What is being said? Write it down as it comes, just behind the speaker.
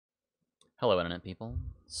Hello, Internet people.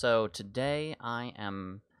 So today I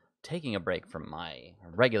am taking a break from my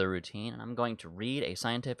regular routine and I'm going to read a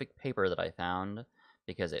scientific paper that I found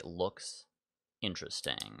because it looks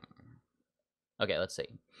interesting. Okay, let's see.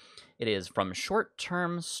 It is From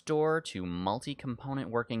Short-Term Store to Multi-Component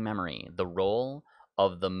Working Memory, The Role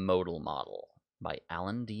of the Modal Model by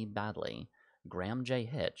Alan D. Baddeley, Graham J.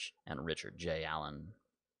 Hitch, and Richard J. Allen.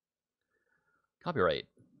 Copyright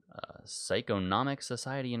Psychonomic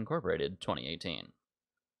Society Incorporated, 2018.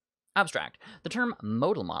 Abstract. The term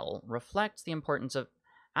modal model reflects the importance of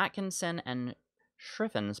Atkinson and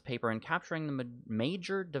Shiffin's paper in capturing the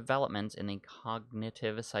major developments in the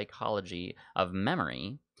cognitive psychology of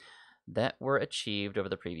memory that were achieved over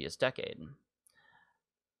the previous decade,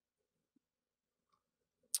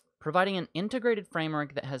 providing an integrated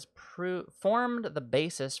framework that has formed the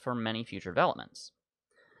basis for many future developments.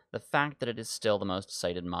 The fact that it is still the most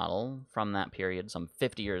cited model from that period some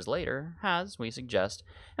 50 years later has, we suggest,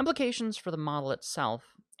 implications for the model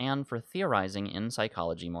itself and for theorizing in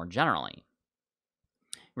psychology more generally.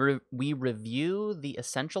 We review the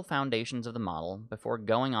essential foundations of the model before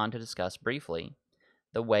going on to discuss briefly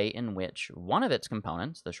the way in which one of its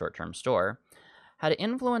components, the short-term store, had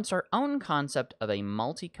influenced our own concept of a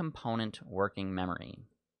multi-component working memory.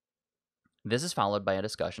 This is followed by a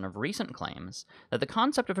discussion of recent claims that the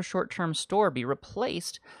concept of a short-term store be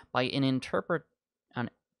replaced by an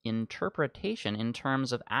interpretation in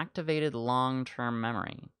terms of activated long-term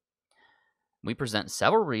memory. We present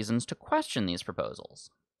several reasons to question these proposals.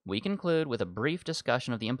 We conclude with a brief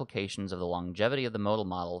discussion of the implications of the longevity of the modal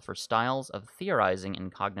model for styles of theorizing in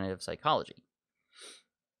cognitive psychology.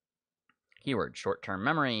 Keyword: short-term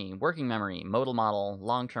memory, working memory, modal model,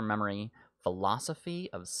 long-term memory, philosophy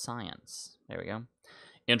of science. There we go.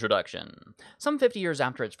 Introduction. Some 50 years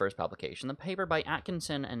after its first publication, the paper by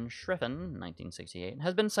Atkinson and Shiffrin, 1968,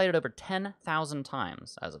 has been cited over 10,000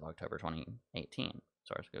 times as of October 2018,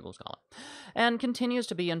 source Google Scholar, and continues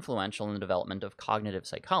to be influential in the development of cognitive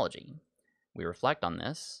psychology. We reflect on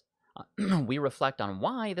this. We reflect on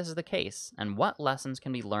why this is the case and what lessons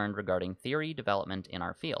can be learned regarding theory development in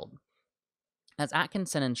our field. As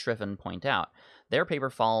Atkinson and Shiffrin point out, their paper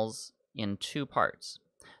falls in two parts,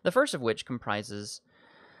 the first of which comprises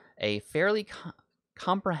a fairly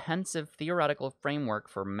comprehensive theoretical framework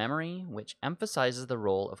for memory which emphasizes the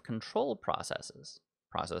role of control processes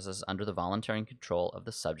under the voluntary control of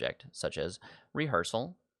the subject, such as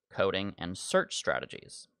rehearsal, coding, and search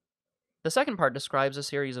strategies. The second part describes a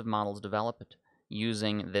series of models developed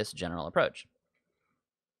using this general approach.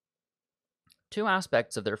 Two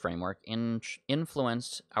aspects of their framework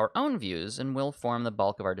influenced our own views and will form the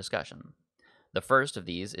bulk of our discussion. The first of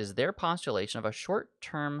these is their postulation of a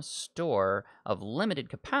short-term store of limited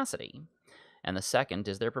capacity, and the second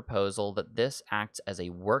is their proposal that this acts as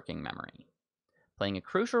a working memory, playing a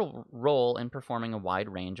crucial role in performing a wide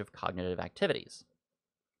range of cognitive activities.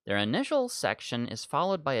 Their initial section is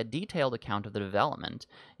followed by a detailed account of the development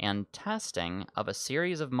and testing of a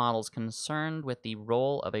series of models concerned with the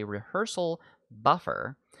role of a rehearsal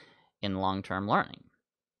buffer in long-term learning.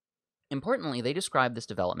 Importantly, they describe this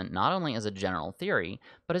development not only as a general theory,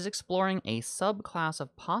 but as exploring a subclass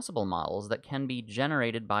of possible models that can be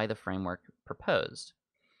generated by the framework proposed,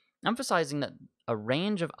 emphasizing that a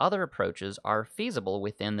range of other approaches are feasible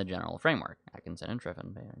within the general framework. Atkinson and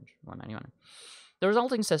Shiffrin, page 191. The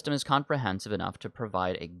resulting system is comprehensive enough to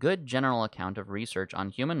provide a good general account of research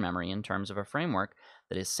on human memory in terms of a framework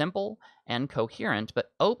that is simple and coherent,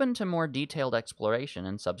 but open to more detailed exploration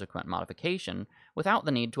and subsequent modification without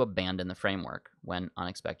the need to abandon the framework when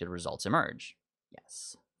unexpected results emerge.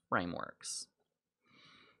 Yes, frameworks.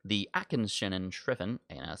 The Atkinson and Shiffrin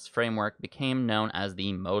ANS framework became known as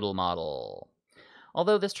the modal model.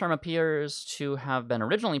 Although this term appears to have been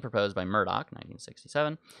originally proposed by Murdoch,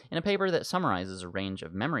 1967, in a paper that summarizes a range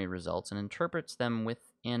of memory results and interprets them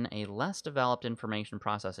within a less developed information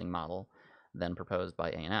processing model than proposed by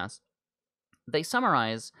ANS, they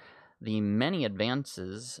summarize the many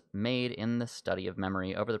advances made in the study of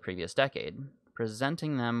memory over the previous decade,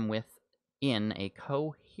 presenting them within a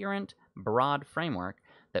coherent, broad framework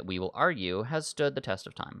that we will argue has stood the test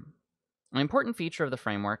of time. An important feature of the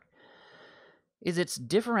framework is its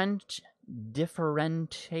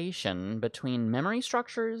differentiation between memory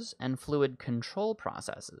structures and fluid control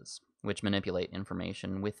processes, which manipulate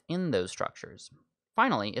information within those structures.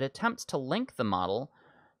 Finally, it attempts to link the model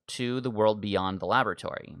to the world beyond the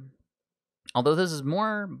laboratory. Although this is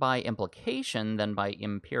more by implication than by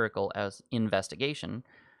empirical investigation,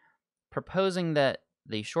 proposing that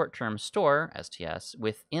the short-term store, STS,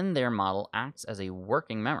 within their model acts as a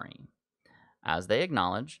working memory. As they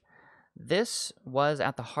acknowledge, This was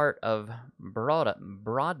at the heart of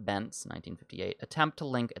Broadbent's 1958 attempt to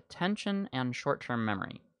link attention and short-term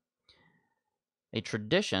memory, a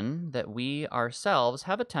tradition that we ourselves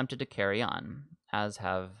have attempted to carry on, as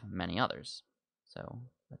have many others. So,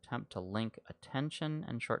 attempt to link attention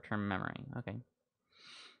and short-term memory. Okay.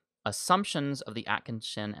 Assumptions of the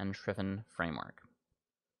Atkinson and Shiffrin framework.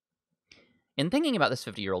 In thinking about this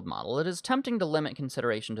 50-year-old model, it is tempting to limit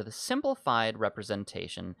consideration to the simplified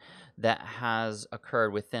representation that has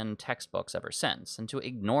occurred within textbooks ever since, and to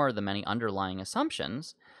ignore the many underlying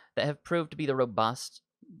assumptions that have proved to be robust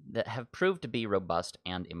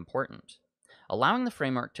and important, allowing the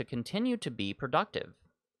framework to continue to be productive.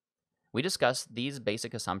 We discussed these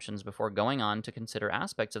basic assumptions before going on to consider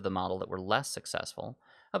aspects of the model that were less successful,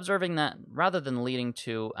 observing that rather than leading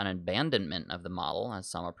to an abandonment of the model, as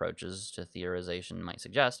some approaches to theorization might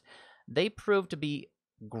suggest, they proved to be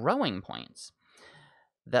growing points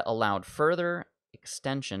that allowed further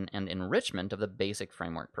extension and enrichment of the basic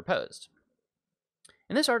framework proposed.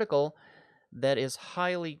 In an article that is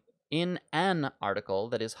highly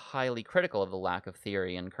critical of the lack of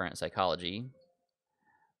theory in current psychology,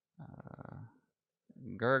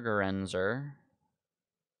 Gergerenzer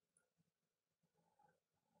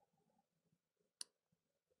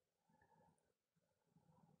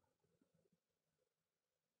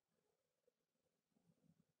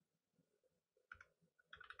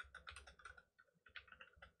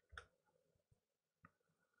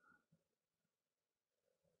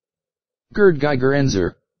Gerd-Geigerenzer.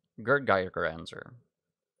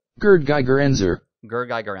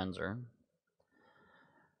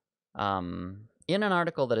 In an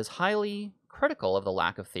article that is highly critical of the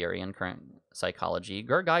lack of theory in current psychology,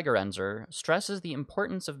 Geigerenzer stresses the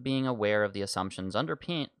importance of being aware of the assumptions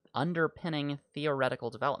underpinning theoretical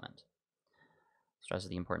development.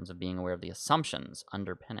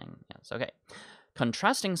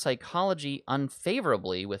 Contrasting psychology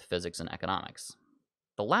unfavorably with physics and economics.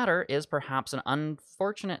 The latter is perhaps an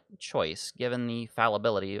unfortunate choice given the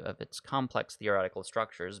fallibility of its complex theoretical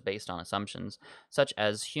structures based on assumptions such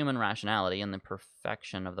as human rationality and the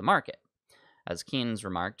perfection of the market. As Keynes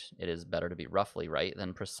remarked, it is better to be roughly right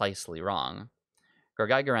than precisely wrong.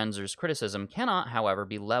 Geigerenzer's criticism cannot, however,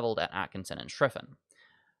 be leveled at Atkinson and Shiffrin,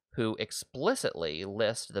 who explicitly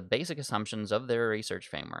list the basic assumptions of their research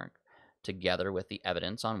framework together with the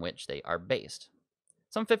evidence on which they are based.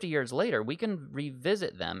 Some 50 years later, we can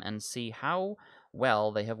revisit them and see how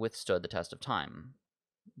well they have withstood the test of time.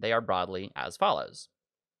 They are broadly as follows.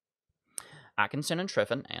 Atkinson and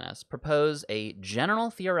Shiffrin, ANS, propose a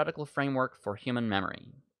general theoretical framework for human memory.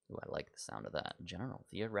 Ooh, I like the sound of that. General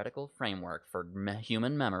theoretical framework for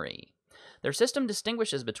human memory. Their system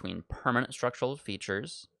distinguishes between permanent structural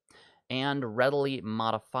features and readily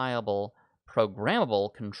modifiable,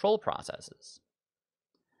 programmable control processes.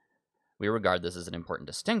 We regard this as an important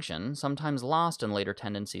distinction, sometimes lost in later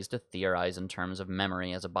tendencies to theorize in terms of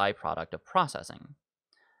memory as a byproduct of processing,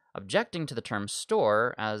 objecting to the term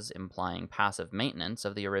store as implying passive maintenance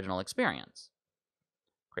of the original experience.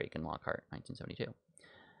 Craig and Lockhart, 1972.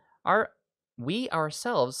 We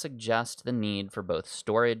ourselves suggest the need for both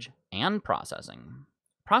storage and processing.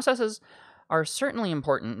 Processes are certainly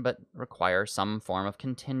important, but require some form of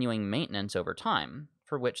continuing maintenance over time,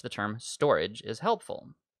 for which the term storage is helpful.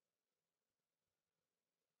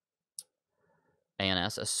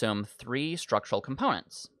 ANS assume three structural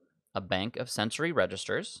components: a bank of sensory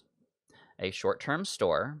registers, a short-term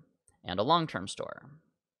store, and a long-term store.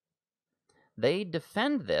 They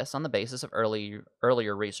defend this on the basis of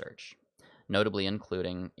earlier research, notably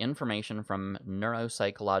including information from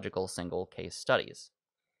neuropsychological single case studies.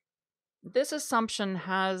 This assumption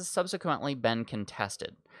has subsequently been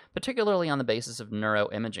contested, particularly on the basis of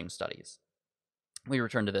neuroimaging studies. We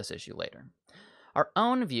return to this issue later. Our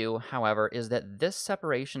own view, however, is that this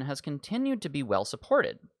separation has continued to be well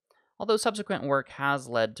supported, although subsequent work has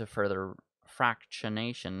led to further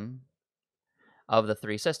fractionation of the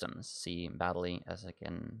three systems. See Baddeley,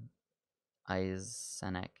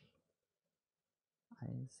 Eysenck,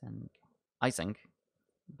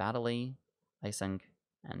 Baddeley, Eysenck,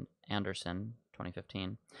 and Anderson,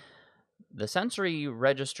 2015. The sensory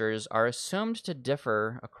registers are assumed to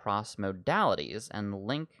differ across modalities and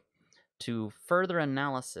link to further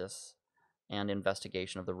analysis and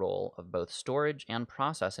investigation of the role of both storage and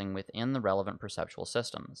processing within the relevant perceptual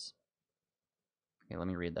systems. Okay, let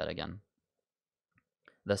me read that again.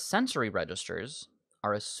 The sensory registers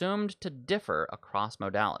are assumed to differ across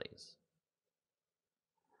modalities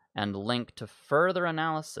and link to further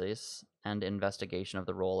analysis and investigation of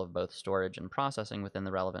the role of both storage and processing within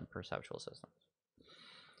the relevant perceptual systems.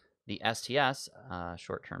 The STS,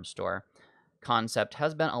 short-term store, concept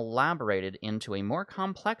has been elaborated into a more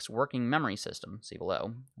complex working memory system, see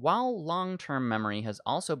below, while long-term memory has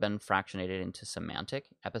also been fractionated into semantic,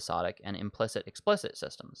 episodic, and implicit-explicit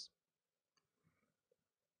systems.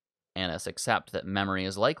 ANS accept that memory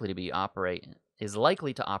is likely to operate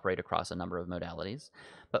across a number of modalities,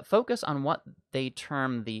 but focus on what they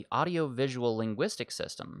term the audiovisual linguistic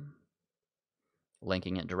system,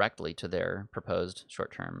 linking it directly to their proposed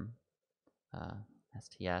short-term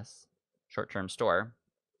STS, short-term store,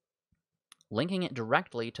 linking it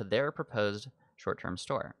directly to their proposed short-term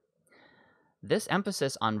store. This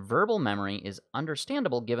emphasis on verbal memory is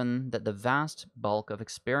understandable given that the vast bulk of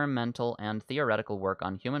experimental and theoretical work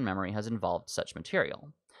on human memory has involved such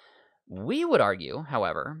material. We would argue,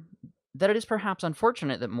 however, that it is perhaps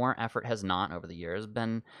unfortunate that more effort has not, over the years,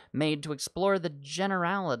 been made to explore the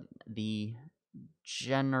generality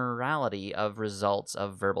of results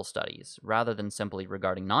of verbal studies, rather than simply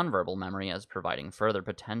regarding nonverbal memory as providing further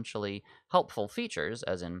potentially helpful features,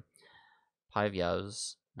 as in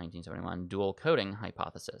Paivio's 1971 dual coding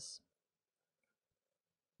hypothesis.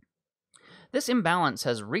 This imbalance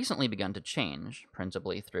has recently begun to change,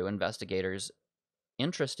 principally through investigators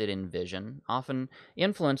interested in vision, often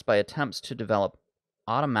influenced by attempts to develop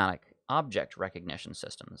automatic object recognition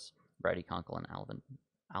systems. Brady, Kunkel, and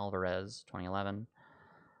Alvarez, 2011.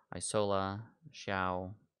 Isola,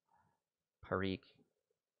 Xiao, Parikh,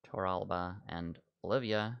 Torralba, and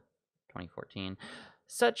Olivia, 2014.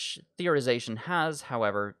 Such theorization has,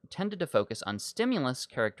 however, tended to focus on stimulus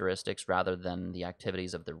characteristics rather than the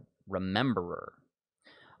activities of the rememberer.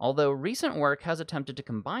 Although recent work has attempted to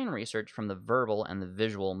combine research from the verbal and the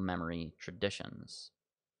visual memory traditions.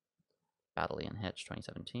 Baddeley and Hitch,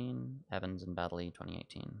 2017. Evans and Baddeley,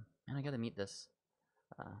 2018. Man, I gotta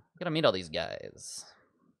meet all these guys.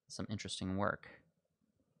 Some interesting work.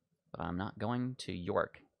 But I'm not going to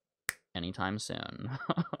York anytime soon.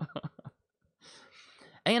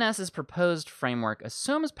 ANS's proposed framework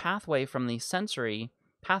assumes pathways from the sensory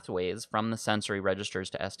registers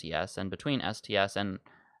to STS and between STS and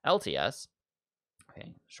LTS,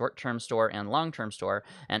 short-term store and long-term store,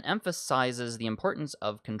 and emphasizes the importance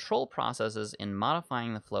of control processes in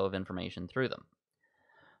modifying the flow of information through them,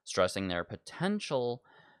 stressing their potential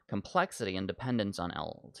complexity and dependence on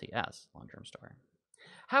LTS, long-term store.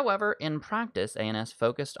 However, in practice, ANS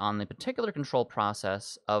focused on the particular control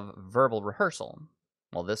process of verbal rehearsal.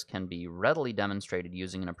 While this can be readily demonstrated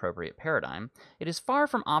using an appropriate paradigm, it is far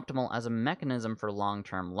from optimal as a mechanism for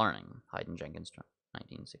long-term learning, Hayden-Jenkins,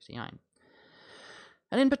 1969.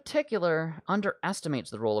 And in particular, underestimates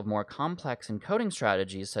the role of more complex encoding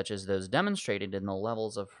strategies such as those demonstrated in the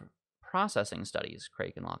levels of processing studies,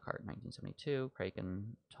 Craik and Lockhart, 1972, Craik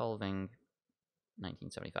and Tulving,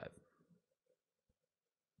 1975.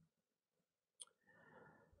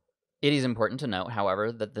 It is important to note,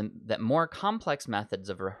 however, that more complex methods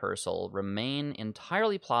of rehearsal remain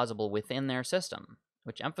entirely plausible within their system,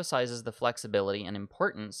 which emphasizes the flexibility and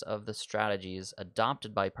importance of the strategies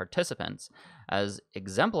adopted by participants, as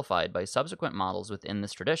exemplified by subsequent models within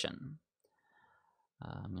this tradition.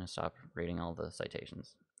 I'm going to stop reading all the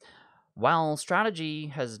citations. While strategy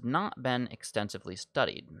has not been extensively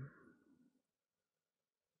studied,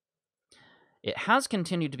 it has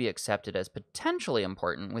continued to be accepted as potentially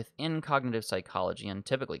important within cognitive psychology and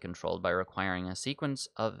typically controlled by requiring a sequence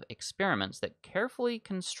of experiments that carefully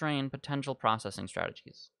constrain potential processing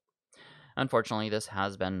strategies. Unfortunately, this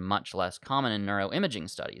has been much less common in neuroimaging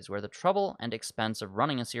studies, where the trouble and expense of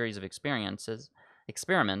running a series of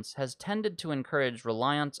experiments has tended to encourage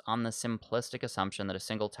reliance on the simplistic assumption that a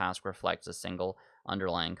single task reflects a single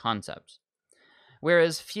underlying concept.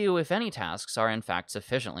 Whereas few, if any, tasks are in fact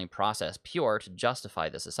sufficiently process pure to justify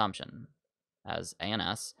this assumption. As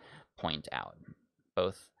ANS point out,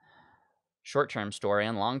 both short-term store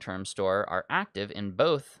and long-term store are active in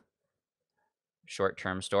both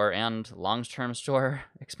short-term store and long-term store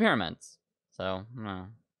experiments. So,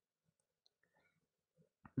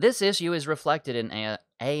 This issue is reflected in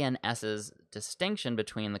ANS's distinction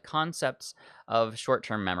between the concepts of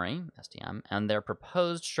short-term memory, STM, and their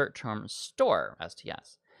proposed short-term store,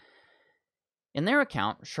 STS. In their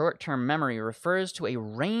account, short-term memory refers to a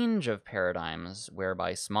range of paradigms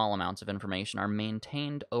whereby small amounts of information are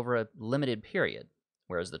maintained over a limited period,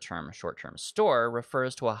 whereas the term short-term store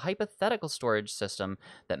refers to a hypothetical storage system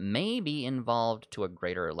that may be involved to a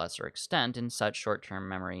greater or lesser extent in such short-term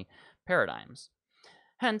memory paradigms.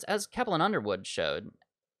 Hence, as Keppel and Underwood showed,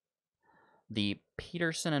 the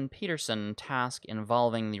Peterson and Peterson task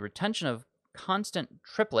involving the retention of constant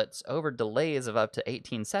triplets over delays of up to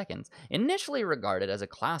 18 seconds, initially regarded as a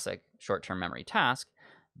classic short-term memory task,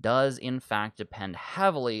 does in fact depend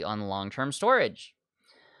heavily on long-term storage,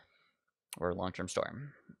 or long-term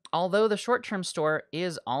store. Although the short-term store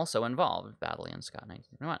is also involved, Baddeley and Scott,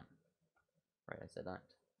 1971. Right, I said that.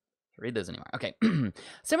 Read those anymore. Okay.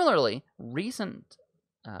 Similarly,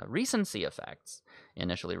 recency effects,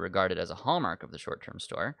 initially regarded as a hallmark of the short-term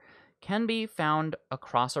store, can be found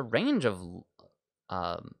across a range of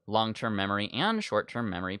long-term memory and short-term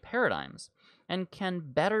memory paradigms, and can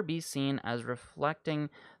better be seen as reflecting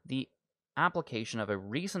the application of a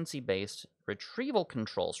recency-based retrieval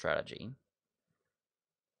control strategy.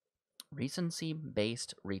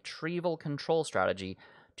 Recency-based retrieval control strategy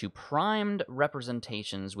to primed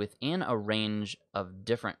representations within a range of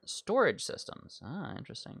different storage systems. Ah,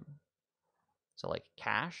 interesting. So like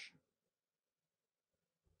cache.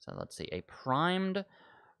 So let's see, a primed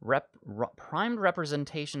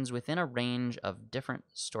representations within a range of different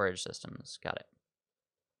storage systems. Got it.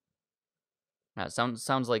 Now, it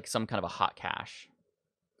sounds like some kind of a hot cache.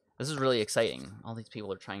 This is really exciting. All these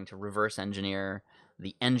people are trying to reverse engineer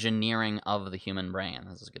the engineering of the human brain.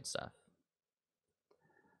 This is good stuff.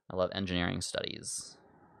 I love engineering studies.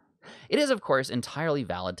 It is, of course, entirely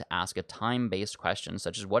valid to ask a time-based question,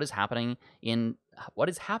 such as what is happening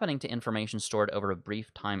to information stored over a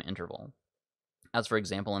brief time interval, as for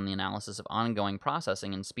example in the analysis of ongoing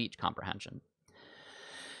processing and speech comprehension.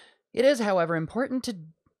 It is, however, important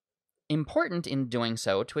in doing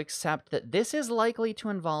so to accept that this is likely to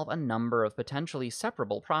involve a number of potentially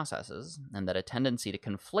separable processes, and that a tendency to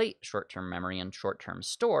conflate short-term memory and short-term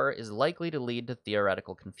store is likely to lead to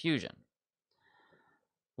theoretical confusion.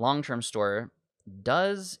 Long-term store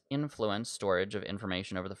does influence storage of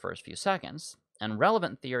information over the first few seconds, and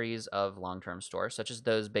relevant theories of long-term store, such as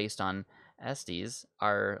those based on SDs,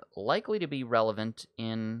 are likely to be relevant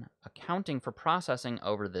in accounting for processing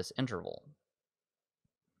over this interval.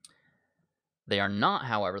 They are not,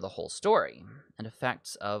 however, the whole story, and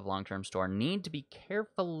effects of long-term store need to be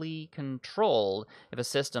carefully controlled if a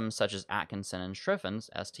system such as Atkinson and Shiffrin's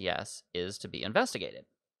STS is to be investigated.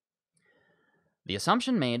 The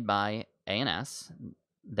assumption made by A&S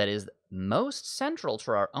that is most central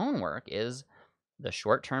to our own work is the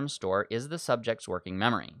short-term store is the subject's working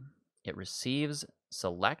memory. It receives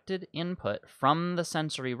selected input from the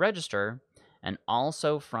sensory register and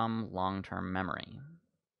also from long-term memory.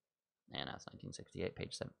 A&S 1968,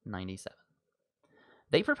 page 97.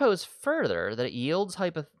 They propose further that it yields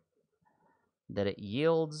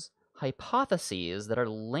hypotheses that are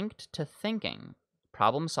linked to thinking,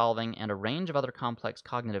 problem solving, and a range of other complex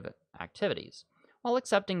cognitive activities, while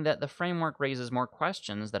accepting that the framework raises more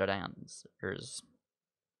questions than it answers.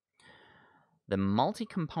 The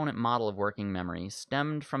multi-component model of working memory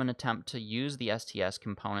stemmed from an attempt to use the STS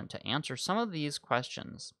component to answer some of these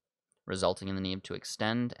questions, resulting in the need to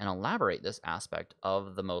extend and elaborate this aspect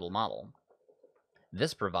of the modal model.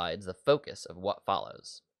 This provides the focus of what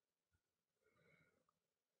follows.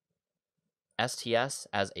 STS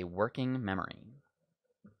as a working memory.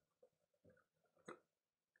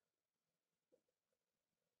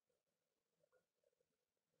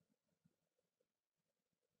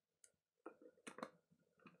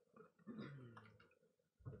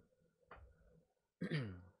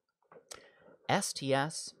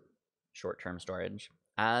 STS, short-term storage,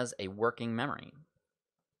 as a working memory.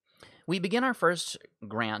 We begin our first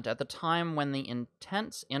grant at the time when the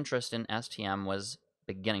intense interest in STM was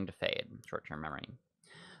beginning to fade, short-term memory.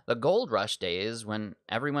 The gold rush days, when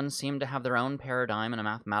everyone seemed to have their own paradigm and a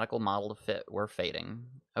mathematical model to fit, were fading,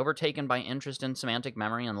 overtaken by interest in semantic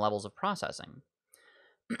memory and levels of processing.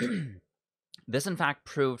 This, in fact,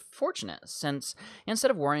 proved fortunate, since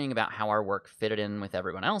instead of worrying about how our work fitted in with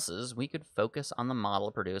everyone else's, we could focus on the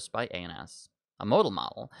model produced by A&S, a modal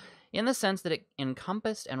model, in the sense that it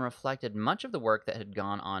encompassed and reflected much of the work that had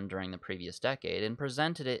gone on during the previous decade and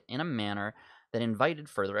presented it in a manner that invited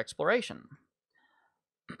further exploration.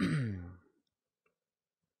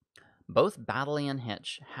 Both Baddeley and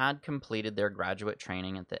Hitch had completed their graduate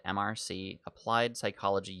training at the MRC Applied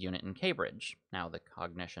Psychology Unit in Cambridge, now the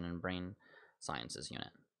Cognition and Brain Sciences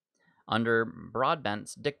Unit, under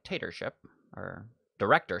Broadbent's directorship,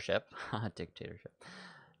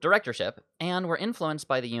 and were influenced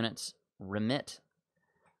by the unit's remit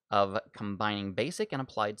of combining basic and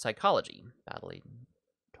applied psychology, Baddeley,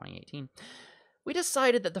 2018. We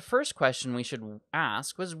decided that the first question we should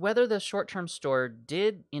ask was whether the short-term store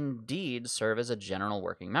did indeed serve as a general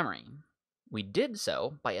working memory. We did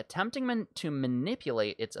so by attempting to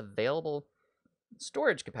manipulate its available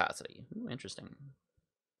storage capacity. Ooh, interesting.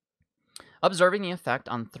 Observing the effect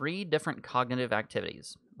on 3 different cognitive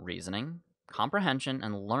activities: reasoning, comprehension,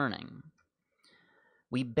 and learning.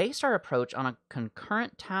 We based our approach on a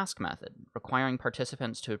concurrent task method, requiring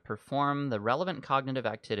participants to perform the relevant cognitive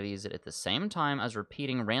activities at the same time as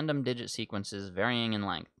repeating random digit sequences varying in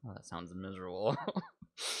length. Oh, that sounds miserable.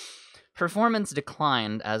 Performance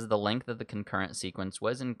declined as the length of the concurrent sequence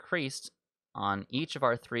was increased on each of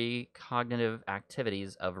our 3 cognitive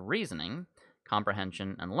activities of reasoning,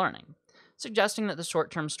 comprehension, and learning, suggesting that the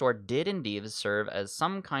short-term store did indeed serve as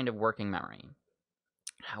some kind of working memory.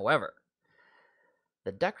 However,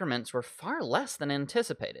 the decrements were far less than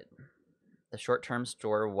anticipated. The short-term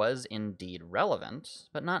store was indeed relevant,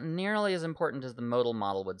 but not nearly as important as the modal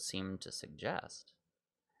model would seem to suggest.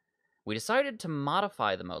 We decided to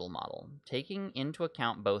modify the modal model, taking into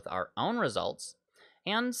account both our own results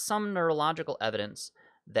and some neurological evidence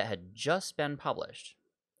that had just been published.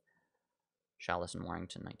 Chalice and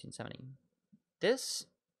Warrington, 1970. This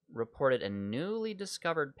reported a newly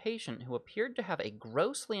discovered patient who appeared to have a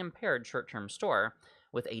grossly impaired short-term store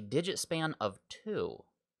with a digit span of 2.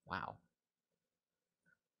 Wow.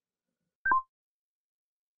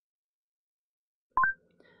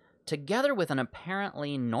 Together with an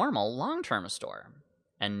apparently normal long-term store,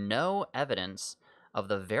 and no evidence of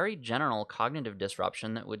the very general cognitive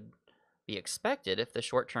disruption that would be expected if the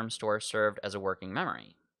short-term store served as a working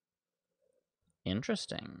memory.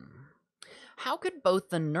 Interesting. How could both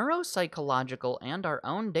the neuropsychological and our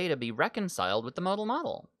own data be reconciled with the modal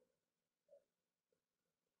model?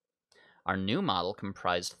 Our new model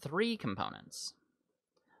comprised 3 components,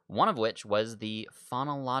 one of which was the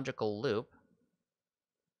phonological loop.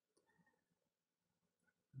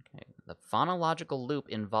 The phonological loop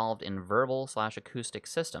involved in verbal/acoustic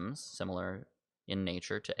systems, similar in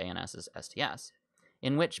nature to ANS's STS,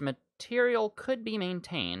 in which material could be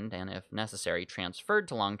maintained and, if necessary, transferred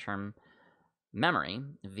to long-term memory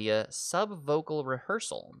via subvocal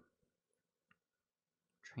rehearsal.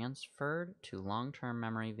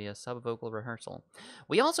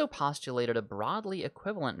 We also postulated a broadly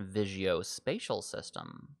equivalent visuospatial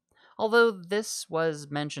system, although this was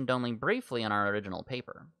mentioned only briefly in our original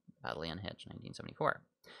paper, Baddeley and Hitch, 1974.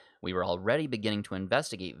 We were already beginning to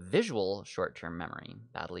investigate visual short-term memory,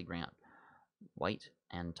 Baddeley, Grant, White,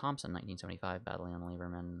 and Thompson, 1975, Baddeley and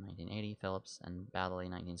Lieberman, 1980, Phillips and Baddeley,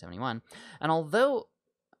 1971, and although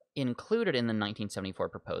included in the 1974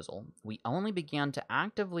 proposal, we only began to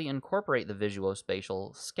actively incorporate the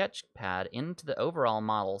visuospatial sketchpad into the overall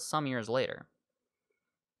model some years later.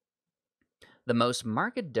 The most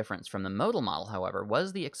marked difference from the modal model, however,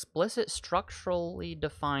 was the explicit structurally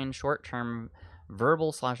defined short-term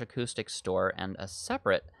verbal/acoustic store and a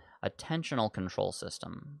separate attentional control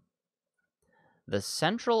system. The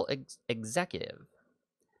central executive.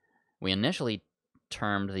 We initially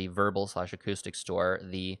termed the verbal/acoustic store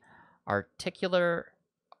the articulatory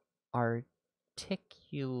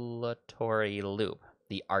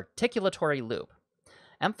loop,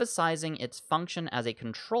 emphasizing its function as a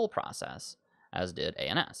control process, as did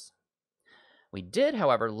ANS. We did,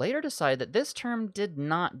 however, later decide that this term did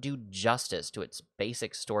not do justice to its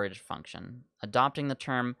basic storage function, adopting the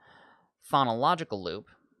term phonological loop,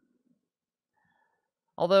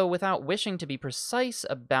 although without wishing to be precise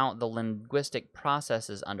about the linguistic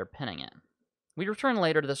processes underpinning it. We return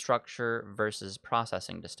later to the structure versus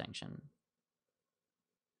processing distinction.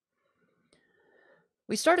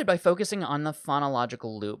 We started by focusing on the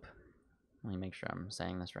phonological loop. Let me make sure I'm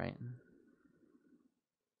saying this right.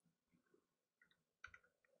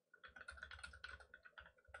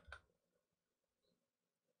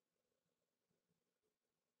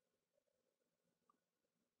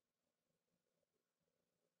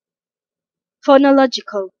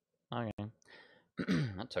 Phonological. Okay.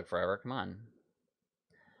 That took forever. Come on.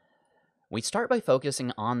 We start by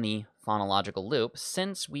focusing on the phonological loop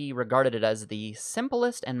since we regarded it as the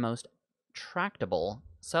simplest and most tractable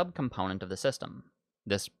subcomponent of the system.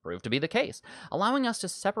 This proved to be the case, allowing us to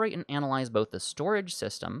separate and analyze both the storage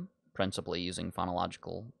system, principally using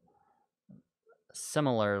phonological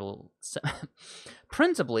similarity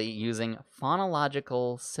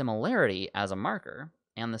as a marker,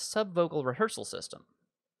 and the subvocal rehearsal system.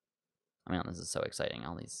 I mean, this is so exciting,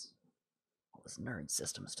 all this nerd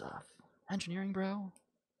system stuff. Engineering, bro.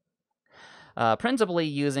 Principally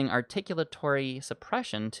using articulatory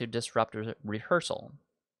suppression to disrupt rehearsal.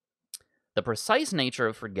 The precise nature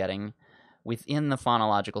of forgetting within the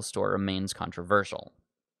phonological store remains controversial,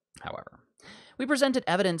 however. We presented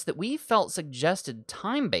evidence that we felt suggested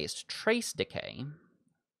time-based trace decay,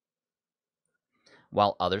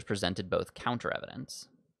 while others presented both counter-evidence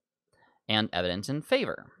and evidence in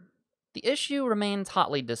favor. The issue remains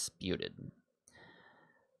hotly disputed,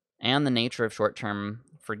 and the nature of short-term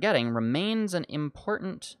forgetting remains an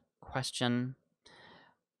important question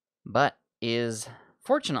but is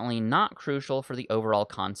fortunately not crucial for the overall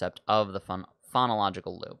concept of the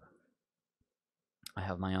phonological loop. I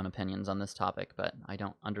have my own opinions on this topic, but I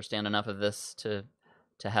don't understand enough of this to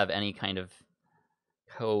have any kind of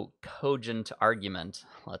cogent argument,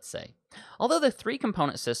 let's say. Although the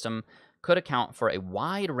three-component system could account for a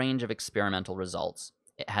wide range of experimental results,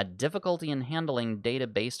 it had difficulty in handling data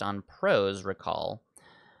based on prose recall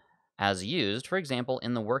as used, for example,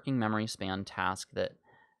 in the working memory span task that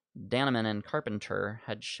Dannemann and Carpenter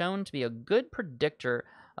had shown to be a good predictor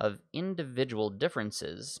of individual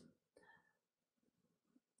differences,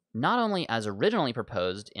 not only as originally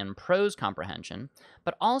proposed in prose comprehension,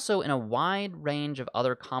 but also in a wide range of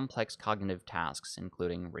other complex cognitive tasks,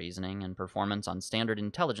 including reasoning and performance on standard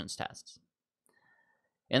intelligence tests.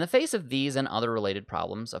 In the face of these and other related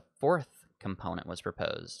problems, a fourth component was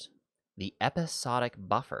proposed, the episodic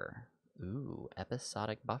buffer. Ooh,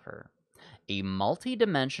 episodic buffer. A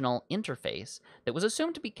multi-dimensional interface that was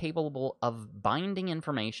assumed to be capable of binding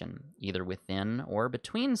information, either within or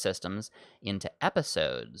between systems, into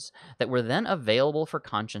episodes that were then available for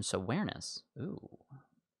conscious awareness. Ooh.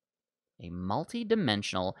 A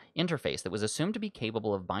multi-dimensional interface that was assumed to be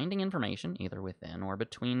capable of binding information, either within or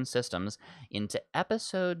between systems, into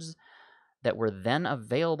episodes that were then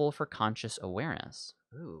available for conscious awareness.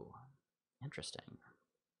 Ooh, interesting.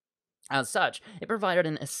 As such, it provided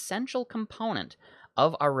an essential component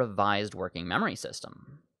of our revised working memory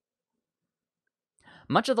system.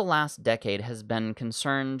 Much of the last decade has been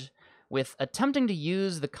concerned with attempting to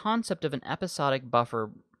use the concept of an episodic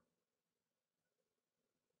buffer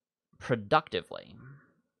productively.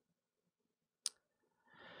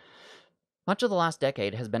 Much of the last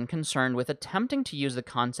decade has been concerned with attempting to use the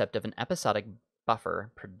concept of an episodic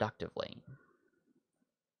buffer productively,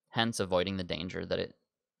 hence avoiding the danger that it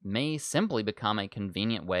may simply become a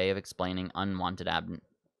convenient way of explaining unwanted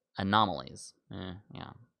anomalies.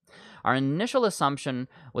 Our initial assumption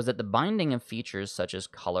was that the binding of features such as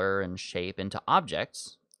color and shape into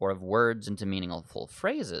objects, or of words into meaningful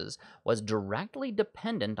phrases, was directly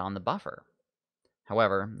dependent on the buffer.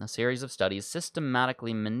 However, a series of studies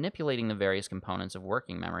systematically manipulating the various components of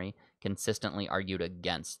working memory consistently argued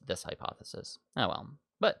against this hypothesis. Oh well,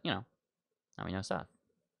 but, now we know stuff.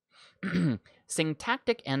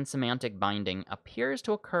 Syntactic and semantic binding appears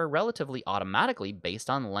to occur relatively automatically based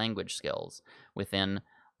on language skills within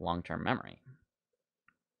long-term memory.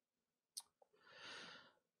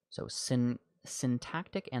 So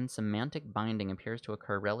syntactic and semantic binding appears to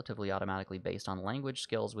occur relatively automatically based on language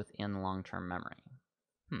skills within long-term memory.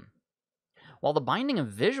 While the binding of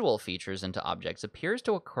visual features into objects appears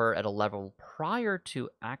to occur at a level prior to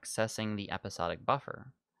accessing the episodic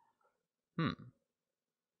buffer. I'll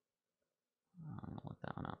look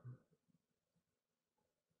that one up.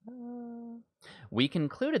 We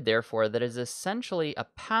concluded, therefore, that it is essentially a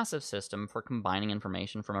passive system for combining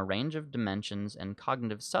information from a range of dimensions and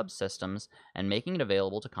cognitive subsystems and making it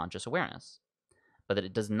available to conscious awareness, but that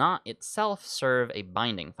it does not itself serve a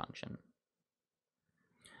binding function.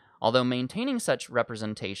 Although maintaining such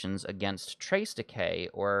representations against trace decay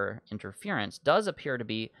or interference does appear to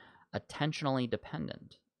be attentionally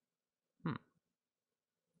dependent. Man,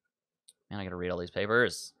 I gotta read all these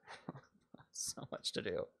papers. So much to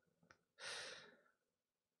do.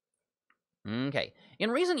 Okay.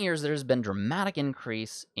 In recent years, there's been dramatic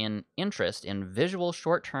increase in interest in visual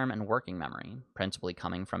short-term and working memory, principally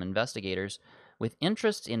coming from investigators with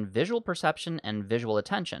interests in visual perception and visual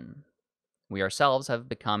attention. We ourselves have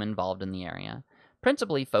become involved in the area,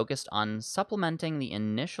 principally focused on supplementing the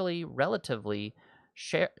initially relatively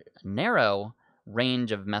narrow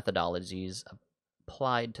range of methodologies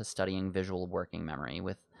applied to studying visual working memory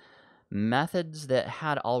with methods that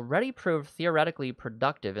had already proved theoretically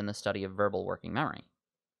productive in the study of verbal working memory.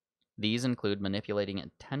 These include manipulating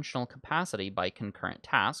attentional capacity by concurrent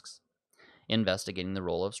tasks, investigating the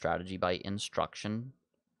role of strategy by instruction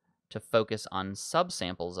to focus on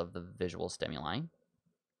subsamples of the visual stimuli,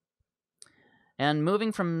 and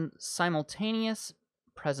moving from simultaneous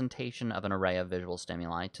presentation of an array of visual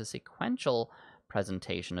stimuli to sequential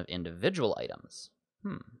presentation of individual items.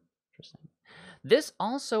 Interesting. This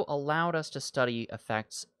also allowed us to study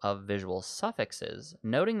effects of visual suffixes,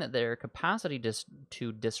 noting that their capacity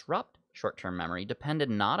to disrupt short-term memory depended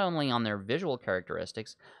not only on their visual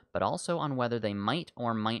characteristics, but also on whether they might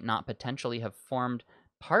or might not potentially have formed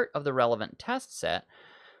part of the relevant test set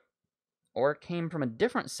or came from a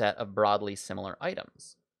different set of broadly similar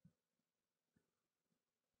items.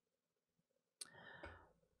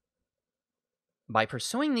 By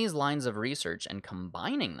pursuing these lines of research and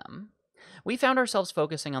combining them, we found ourselves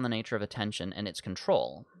focusing on the nature of attention and its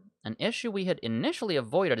control, an issue we had initially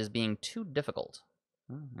avoided as being too difficult.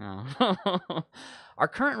 Our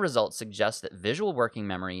current results suggest that visual working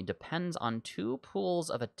memory depends on two pools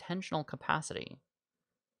of attentional capacity,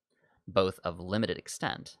 both of limited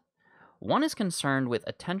extent. One is concerned with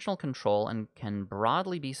attentional control and can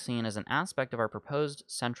broadly be seen as an aspect of our proposed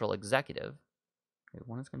central executive.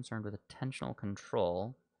 One is concerned with attentional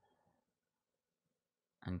control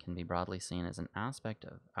and can be broadly seen as an aspect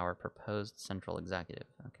of our proposed central executive.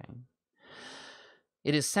 Okay.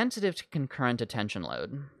 It is sensitive to concurrent attention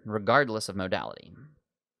load, regardless of modality.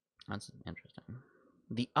 That's interesting.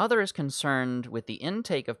 The other is concerned with the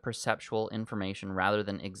intake of perceptual information rather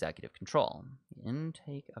than executive control. The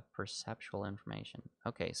intake of perceptual information.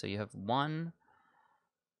 Okay, so you have one.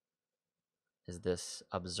 Is this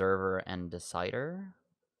observer and decider?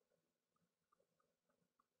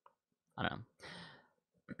 I don't know.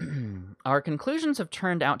 Our conclusions have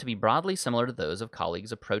turned out to be broadly similar to those of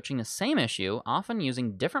colleagues approaching the same issue, often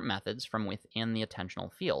using different methods from within the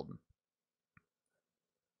attentional field.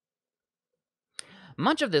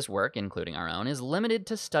 Much of this work, including our own, is limited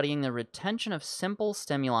to studying the retention of simple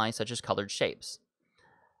stimuli such as colored shapes.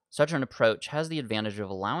 Such an approach has the advantage of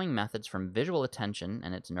allowing methods from visual attention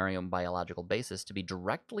and its neurobiological basis to be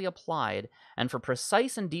directly applied and for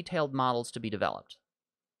precise and detailed models to be developed.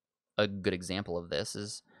 A good example of this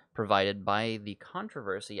is provided by the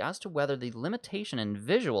controversy as to whether the limitation in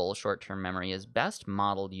visual short-term memory is best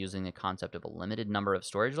modeled using the concept of a limited number of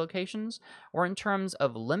storage locations or in terms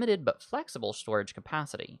of limited but flexible storage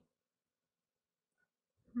capacity.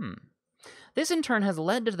 This in turn has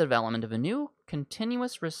led to the development of a new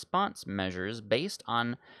continuous response measures based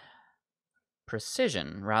on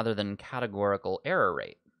precision rather than categorical error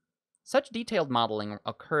rate. Such detailed modeling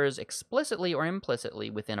occurs explicitly or implicitly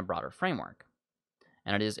within a broader framework.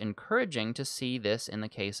 And it is encouraging to see this in the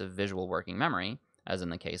case of visual working memory, as in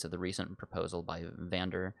the case of the recent proposal by van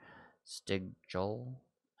der Stigel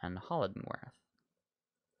and Hollingworth.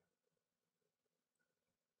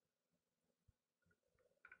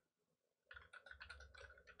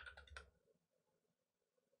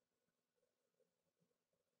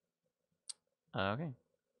 Okay.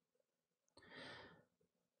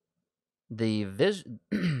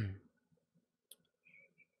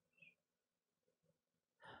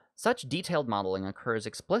 Such detailed modeling occurs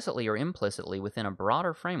explicitly or implicitly within a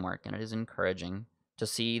broader framework, and it is encouraging to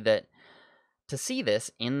see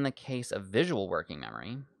this in the case of visual working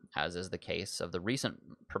memory, as is the case of the recent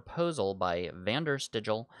proposal by van der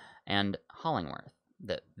Stigel and Hollingworth,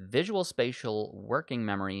 that visual spatial working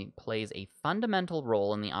memory plays a fundamental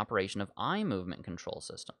role in the operation of eye movement control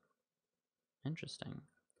system. Interesting.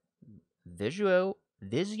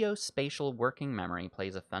 Visuospatial working memory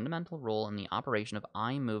plays a fundamental role in the operation of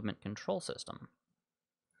eye movement control system.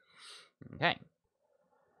 Okay.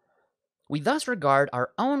 We thus regard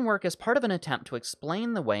our own work as part of an attempt to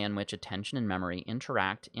explain the way in which attention and memory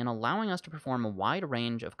interact in allowing us to perform a wide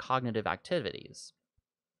range of cognitive activities.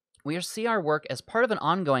 We see our work as part of an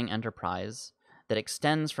ongoing enterprise that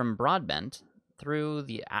extends from Broadbent through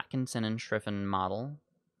the Atkinson and Shiffrin Modal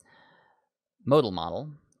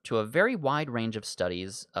model to a very wide range of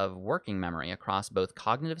studies of working memory across both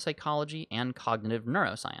cognitive psychology and cognitive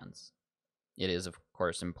neuroscience. It is, of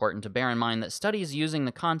course, important to bear in mind that studies using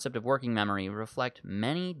the concept of working memory reflect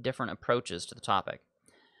many different approaches to the topic,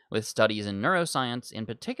 with studies in neuroscience in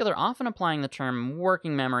particular often applying the term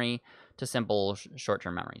working memory to simple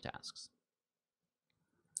short-term memory tasks.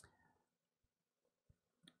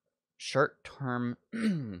 Short-term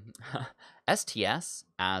STS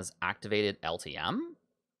as activated LTM,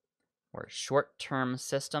 or short-term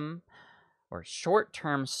system, or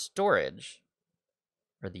short-term storage,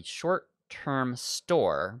 or the short-term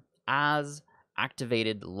store as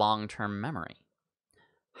activated long-term memory.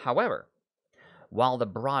 However, while the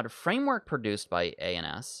broad framework produced by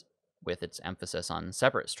ANS, with its emphasis on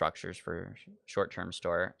separate structures for short-term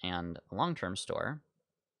store and long-term store,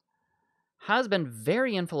 has been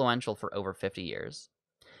very influential for over 50 years,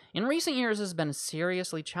 in recent years has been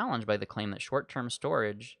seriously challenged by the claim that short-term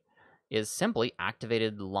storage is simply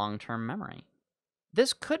activated long-term memory.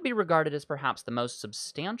 This could be regarded as perhaps the most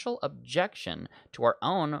substantial objection to our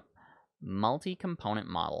own multi-component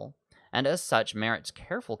model, and as such merits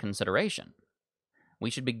careful consideration. We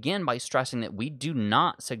should begin by stressing that we do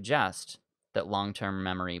not suggest that long-term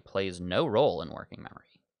memory plays no role in working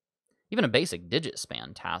memory. Even a basic digit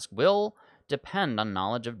span task will depend on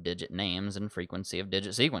knowledge of digit names and frequency of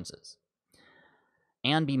digit sequences,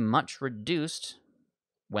 and be much reduced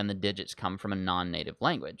when the digits come from a non-native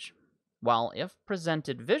language. While if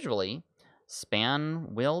presented visually,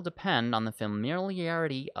 span will depend on the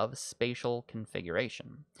familiarity of spatial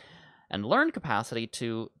configuration. and learned capacity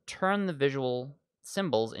to turn the visual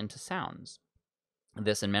symbols into sounds.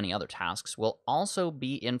 This and many other tasks will also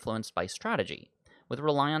be influenced by strategy, with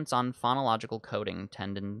reliance on phonological coding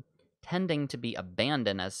tending to be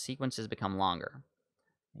abandoned as sequences become longer.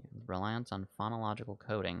 Reliance on phonological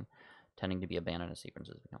coding tending to be abandoned as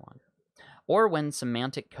sequences become longer. Or when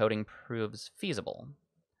semantic coding proves feasible.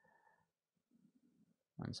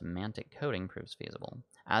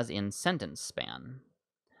 As in sentence span.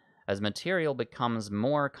 As material becomes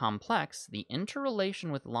more complex, the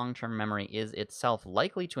interrelation with long-term memory is itself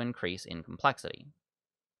likely to increase in complexity.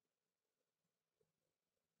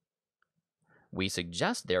 We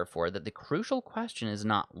suggest, therefore, that the crucial question is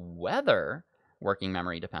not whether working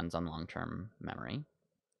memory depends on long-term memory,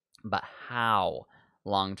 but how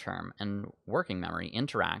long-term and working memory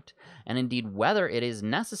interact, and indeed whether it is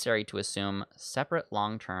necessary to assume separate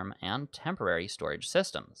long-term and temporary storage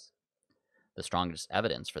systems. The strongest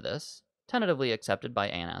evidence for this, tentatively accepted by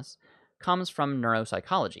ANS, comes from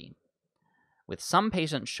neuropsychology, with some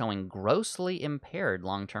patients showing grossly impaired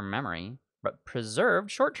long-term memory but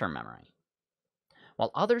preserved short-term memory,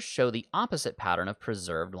 while others show the opposite pattern of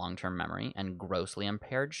preserved long-term memory and grossly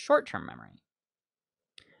impaired short-term memory.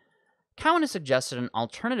 Cowan has suggested an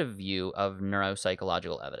alternative view of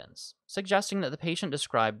neuropsychological evidence, suggesting that the patient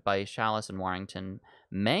described by Chalice and Warrington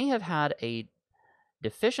may have had a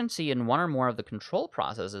deficiency in one or more of the control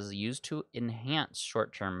processes used to enhance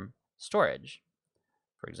short-term storage,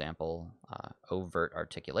 for example, overt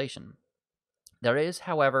articulation. There is,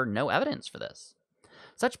 however, no evidence for this.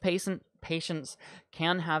 Such patients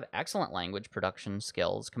can have excellent language production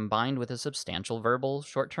skills combined with a substantial verbal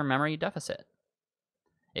short-term memory deficit.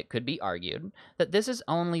 It could be argued that this is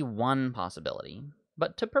only one possibility,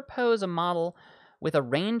 but to propose a model with a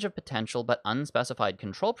range of potential but unspecified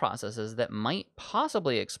control processes that might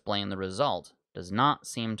possibly explain the result does not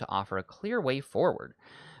seem to offer a clear way forward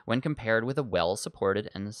when compared with a well-supported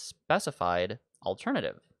and specified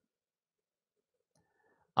alternative.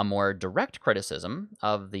 A more direct criticism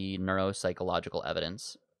of the neuropsychological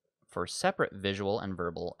evidence for separate visual and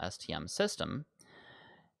verbal STM system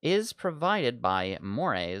is provided by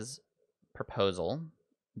Morey's proposal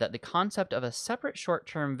that the concept of a separate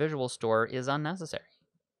short-term visual store is unnecessary.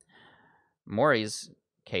 Morey's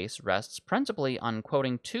case rests principally on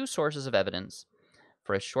quoting two sources of evidence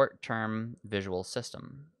for a short-term visual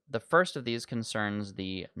system. The first of these concerns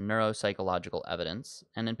the neuropsychological evidence,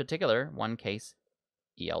 and in particular, on case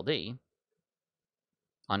ELD,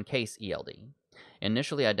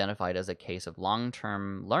 initially identified as a case of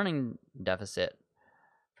long-term learning deficit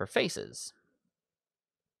for faces,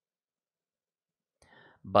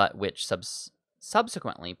 but which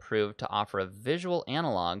subsequently proved to offer a visual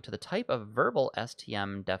analog to the type of verbal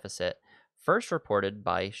STM deficit first reported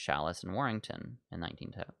by Chalice and Warrington in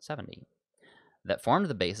 1970, that formed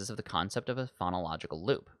the basis of the concept of a phonological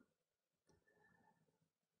loop.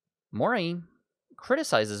 Morey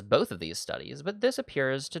criticizes both of these studies, but this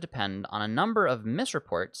appears to depend on a number of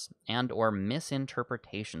misreports and or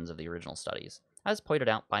misinterpretations of the original studies, as pointed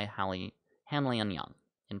out by Hanley and Young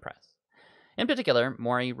in Press. In particular,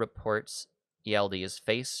 Morey reports ELD's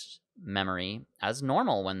face memory as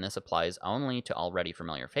normal when this applies only to already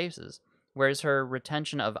familiar faces, whereas her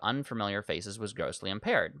retention of unfamiliar faces was grossly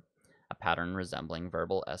impaired, a pattern resembling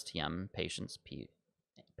verbal STM patient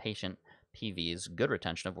PV's good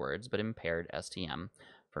retention of words, but impaired STM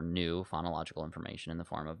for new phonological information in the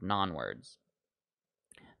form of non-words.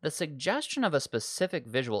 The suggestion of a specific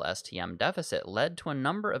visual STM deficit led to a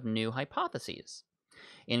number of new hypotheses,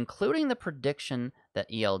 including the prediction that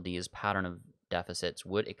ELD's pattern of deficits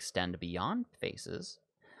would extend beyond faces,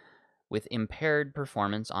 with impaired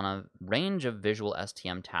performance on a range of visual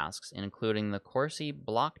STM tasks, including the Corsi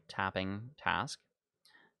block tapping task,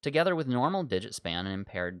 together with normal digit span and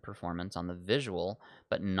impaired performance on the visual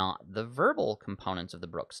but not the verbal components of the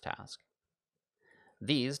Brooks task.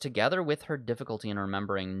 These, together with her difficulty in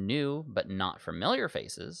remembering new but not familiar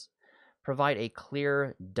faces, provide a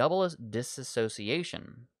clear double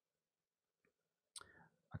dissociation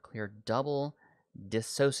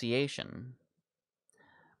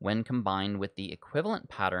when combined with the equivalent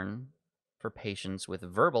pattern for patients with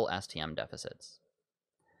verbal STM deficits.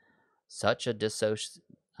 Such a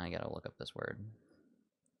I gotta look up this word.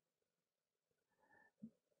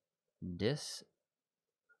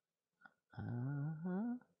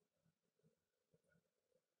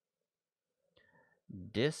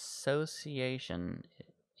 Dissociation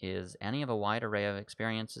is any of a wide array of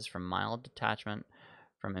experiences from mild detachment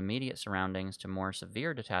from immediate surroundings to more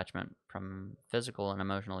severe detachment from physical and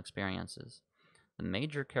emotional experiences. The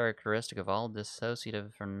major characteristic of all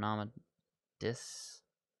dissociative phenomena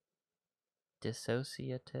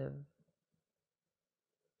dissociative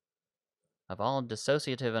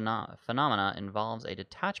phenomena involves a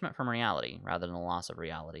detachment from reality rather than a loss of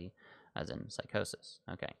reality, as in psychosis.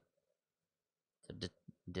 Okay. So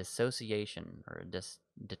dissociation or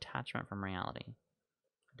detachment from reality.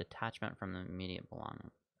 Detachment from the immediate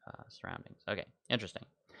belonging surroundings. Okay, interesting.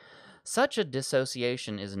 Such a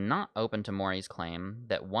dissociation is not open to Mori's claim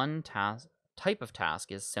that one type of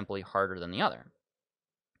task is simply harder than the other.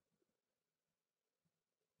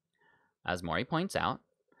 As Mori points out,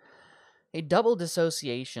 a double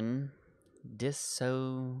dissociation,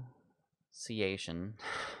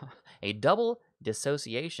 a double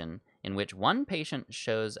dissociation in which one patient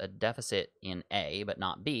shows a deficit in A but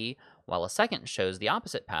not B, while a second shows the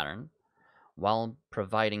opposite pattern, while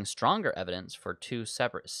providing stronger evidence for two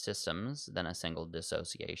separate systems than a single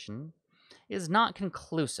dissociation, is not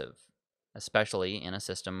conclusive, especially in a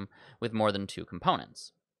system with more than two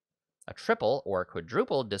components. A triple or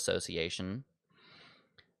quadruple dissociation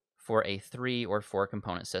for a 3 or 4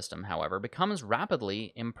 component system, however, becomes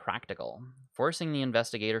rapidly impractical, forcing the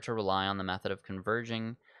investigator to rely on the method of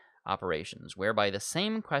converging operations, whereby the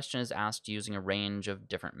same question is asked using a range of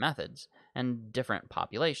different methods and different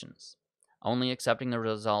populations, only accepting the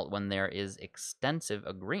result when there is extensive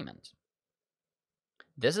agreement.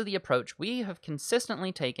 This is the approach we have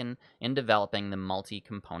consistently taken in developing the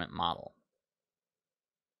multi-component model.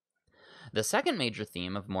 The second major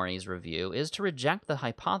theme of Mori's review is to reject the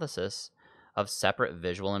hypothesis of separate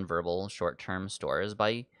visual and verbal short-term stores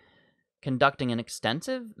by conducting an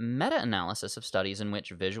extensive meta-analysis of studies in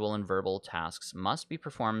which visual and verbal tasks must be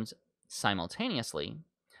performed simultaneously,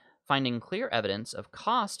 finding clear evidence of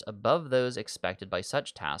cost above those expected by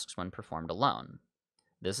such tasks when performed alone.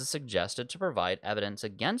 This is suggested to provide evidence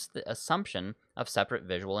against the assumption of separate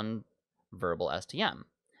visual and verbal STM.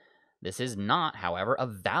 This is not, however, a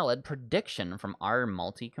valid prediction from our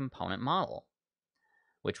multi-component model,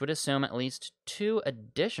 which would assume at least 2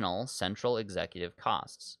 additional central executive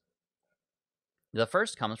costs. The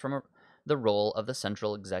first comes from the role of the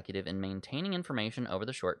central executive in maintaining information over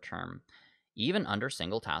the short term, even under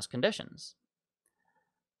single task conditions.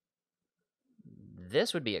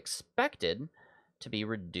 This would be expected to be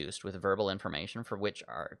reduced with verbal information, for which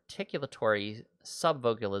articulatory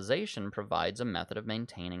subvocalization provides a method of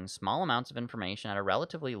maintaining small amounts of information at a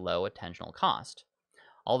relatively low attentional cost,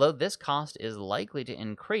 although this cost is likely to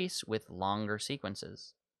increase with longer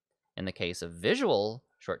sequences. In the case of visual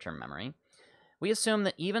short-term memory, we assume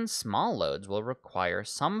that even small loads will require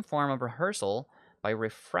some form of rehearsal by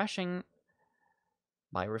refreshing,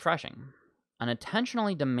 an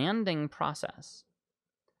attentionally demanding process.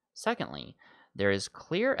 Secondly, there is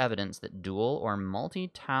clear evidence that dual or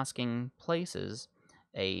multitasking places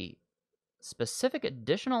a specific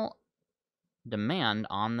additional demand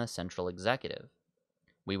on the central executive.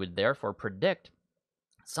 We would therefore predict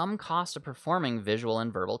some cost of performing visual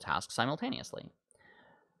and verbal tasks simultaneously.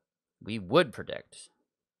 We would predict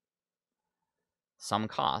some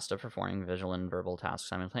cost of performing visual and verbal tasks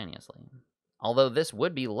simultaneously, although this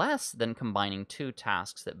would be less than combining 2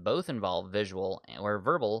 tasks that both involve visual or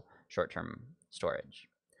verbal short-term storage.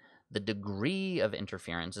 The degree of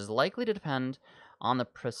interference is likely to depend on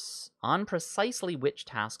precisely which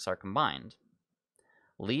tasks are combined,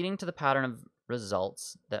 leading to the pattern of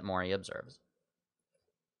results that Mori observes.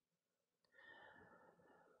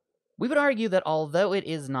 We would argue that although it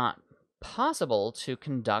is not possible to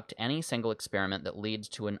conduct any single experiment that leads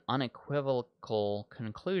to an unequivocal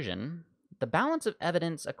conclusion, the balance of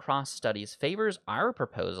evidence across studies favors our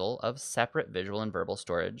proposal of separate visual and verbal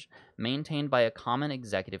storage maintained by a common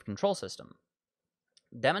executive control system.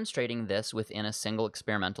 Demonstrating this within a single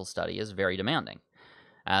experimental study is very demanding,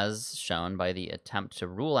 as shown by the attempt to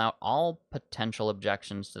rule out all potential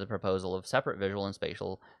objections to the proposal of separate visual and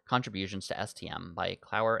spatial contributions to STM by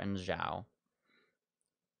Clower and Zhao,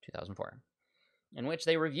 2004, in which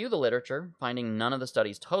they review the literature, finding none of the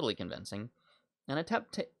studies totally convincing, and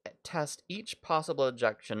attempt to test each possible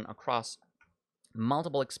objection across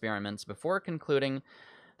multiple experiments before concluding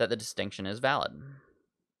that the distinction is valid.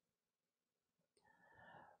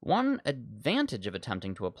 One advantage of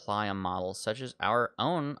attempting to apply a model such as our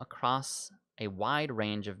own across a wide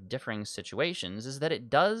range of differing situations is that it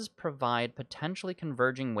does provide potentially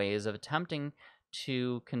converging ways of attempting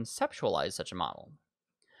to conceptualize such a model.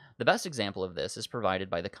 The best example of this is provided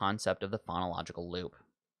by the concept of the phonological loop.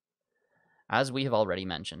 As we have already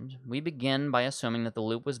mentioned, we begin by assuming that the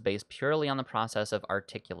loop was based purely on the process of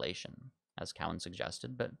articulation, as Cowan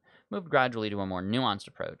suggested, but moved gradually to a more nuanced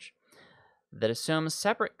approach that assumes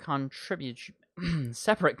separate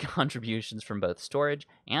separate contributions from both storage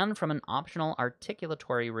and from an optional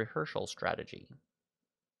articulatory rehearsal strategy.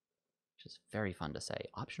 Which is very fun to say.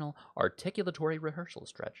 Optional articulatory rehearsal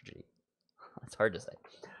strategy. That's hard to say.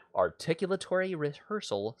 Articulatory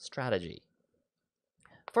rehearsal strategy.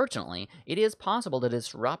 Fortunately, it is possible to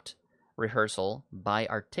disrupt rehearsal by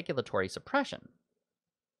articulatory suppression.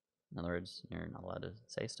 In other words, you're not allowed to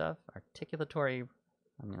say stuff. Articulatory,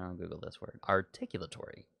 I'm going to Google this word.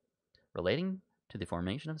 Articulatory, relating to the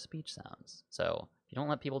formation of speech sounds. So if you don't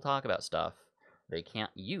let people talk about stuff, they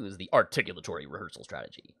can't use the articulatory rehearsal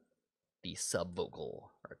strategy. The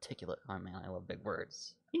subvocal articulate. Oh man, I love big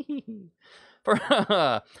words.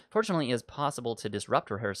 Fortunately, it is possible to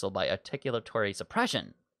disrupt rehearsal by articulatory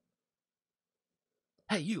suppression.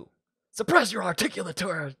 Hey, you! Suppress your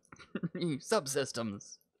articulatory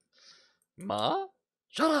subsystems! Ma?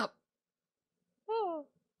 Shut up! Oh.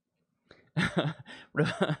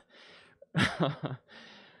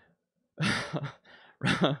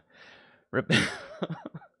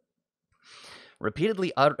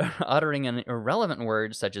 Repeatedly uttering an irrelevant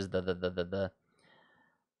word such as the.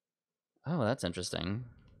 Oh, that's interesting.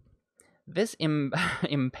 This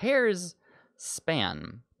impairs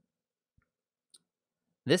span.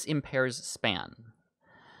 This impairs span,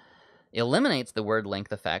 eliminates the word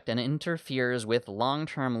length effect, and interferes with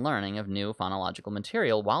long-term learning of new phonological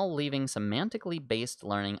material while leaving semantically based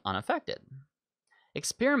learning unaffected.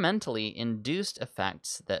 Experimentally induced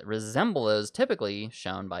effects that resemble those typically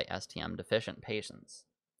shown by STM-deficient patients.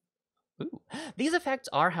 Ooh. These effects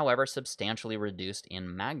are, however, substantially reduced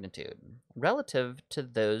in magnitude relative to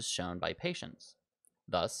those shown by patients.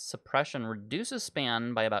 Thus, suppression reduces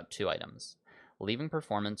span by about 2 items, leaving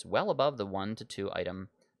performance well above the 1 to 2 item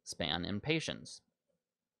span in patients,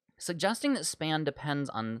 suggesting that span depends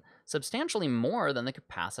on substantially more than the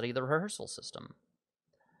capacity of the rehearsal system.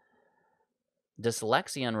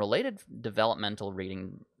 Dyslexia and related developmental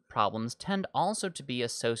reading problems tend also to be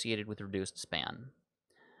associated with reduced span,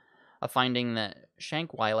 a finding that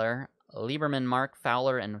Shankweiler, Lieberman, Mark,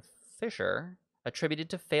 Fowler, and Fisher attributed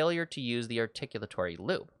to failure to use the articulatory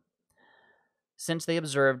loop, since they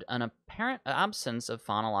observed an apparent absence of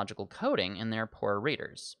phonological coding in their poor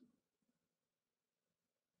readers.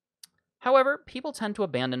 However, people tend to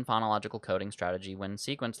abandon phonological coding strategy when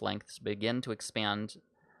sequence lengths begin to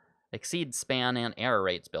exceed span and error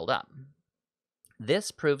rates build up. This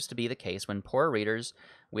proves to be the case when poor readers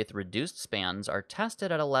with reduced spans are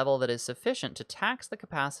tested at a level that is sufficient to tax the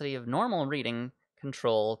capacity of normal reading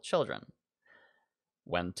control children.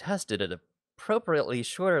 When tested at appropriately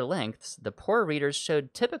shorter lengths, the poor readers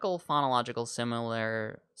showed typical phonological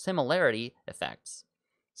similarity effects,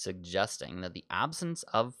 suggesting that the absence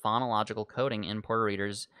of phonological coding in poor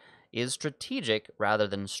readers is strategic rather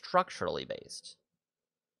than structurally based.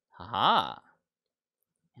 Haha.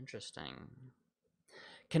 Interesting.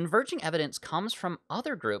 Converging evidence comes from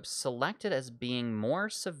other groups selected as being more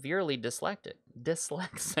severely dyslexic.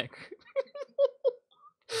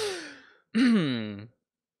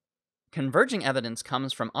 Converging evidence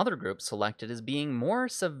comes from other groups selected as being more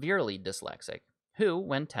severely dyslexic, who,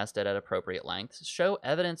 when tested at appropriate lengths, show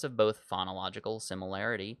evidence of both phonological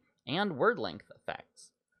similarity and word length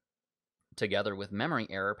effects, together with memory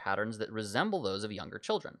error patterns that resemble those of younger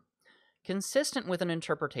children, consistent with an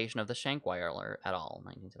interpretation of the Shankweiler et al.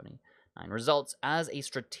 1979 results as a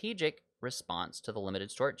strategic response to the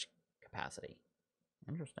limited storage capacity.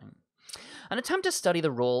 Interesting. An attempt to study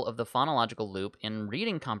the role of the phonological loop in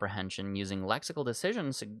reading comprehension using lexical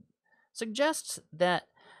decision suggests that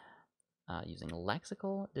the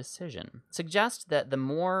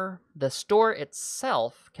store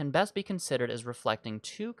itself can best be considered as reflecting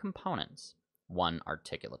 2 components: one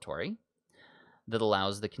articulatory, that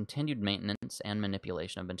allows the continued maintenance and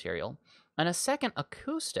manipulation of material, and a second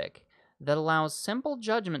acoustic that allows simple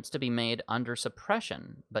judgments to be made under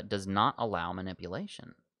suppression but does not allow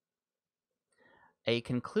manipulation. A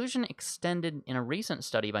conclusion extended in a recent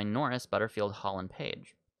study by Norris, Butterfield, Hall, and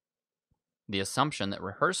Page. The assumption that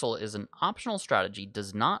rehearsal is an optional strategy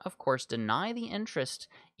does not, of course, deny the interest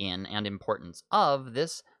in and importance of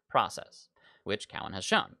this process, which Cowan has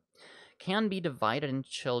shown can be divided in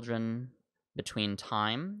children between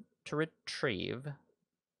time to retrieve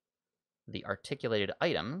the articulated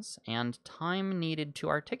items and time needed to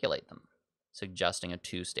articulate them, suggesting a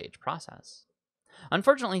 2-stage process.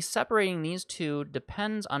 Unfortunately, separating these two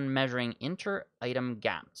depends on measuring inter-item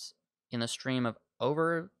gaps in the stream of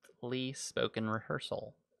overtly spoken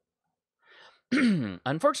rehearsal.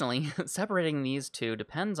 Unfortunately, separating these two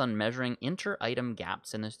depends on measuring inter-item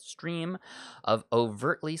gaps in the stream of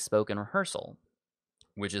overtly spoken rehearsal,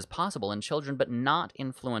 which is possible in children but not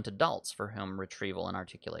in fluent adults for whom retrieval and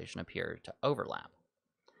articulation appear to overlap.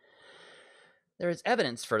 There is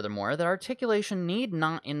evidence, furthermore, that articulation need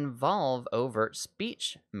not involve overt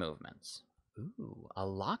speech movements. Ooh, a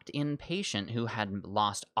locked-in patient who had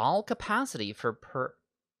lost all capacity for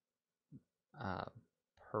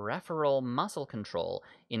peripheral muscle control,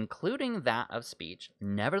 including that of speech,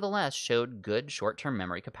 nevertheless showed good short-term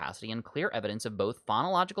memory capacity and clear evidence of both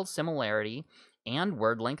phonological similarity and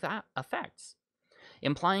word length effects,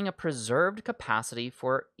 implying a preserved capacity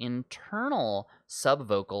for internal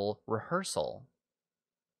subvocal rehearsal.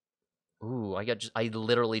 Ooh, I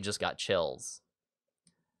literally just got chills.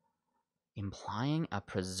 Implying a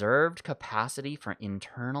preserved capacity for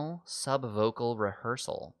internal subvocal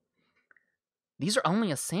rehearsal. These are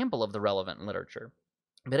only a sample of the relevant literature,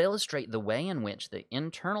 but illustrate the way in which the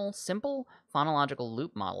internal simple phonological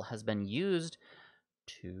loop model has been used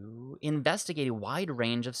to investigate a wide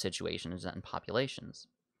range of situations and populations.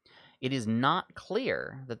 It is not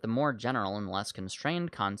clear that the more general and less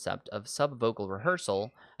constrained concept of subvocal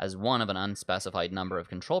rehearsal as one of an unspecified number of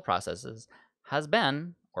control processes has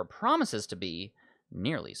been, or promises to be,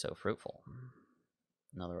 nearly so fruitful.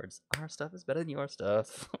 In other words, our stuff is better than your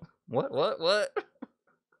stuff. What?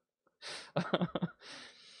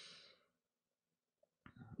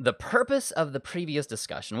 The purpose of the previous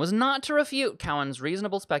discussion was not to refute Cowan's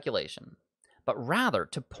reasonable speculation, but rather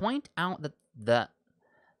to point out the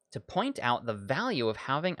value of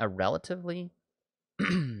having a relatively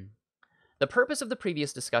The purpose of the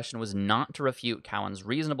previous discussion was not to refute Cowan's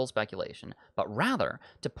reasonable speculation, but rather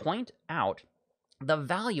to point out the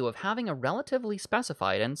value of having a relatively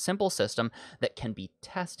specified and simple system that can be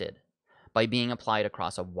tested by being applied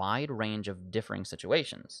across a wide range of differing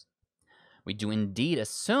situations. We do indeed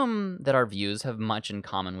assume that our views have much in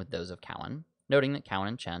common with those of Cowan, noting that Cowan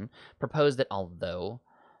and Chen propose that although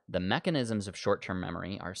the mechanisms of short-term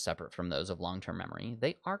memory are separate from those of long-term memory,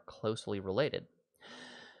 they are closely related.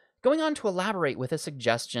 Going on to elaborate with a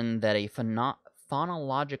suggestion that a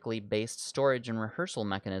phonologically based storage and rehearsal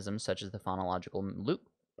mechanism, such as the phonological loop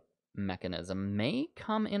mechanism, may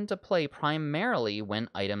come into play primarily when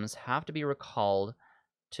items have to be recalled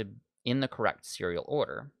in the correct serial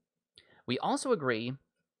order. We also agree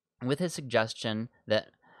with his suggestion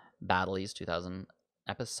that Baddeley's 2000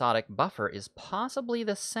 episodic buffer is possibly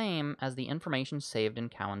the same as the information saved in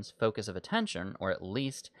Cowan's focus of attention, or at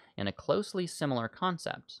least in a closely similar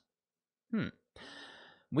concept.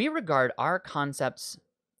 We regard our concepts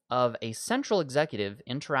of a central executive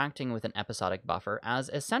interacting with an episodic buffer as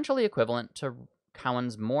essentially equivalent to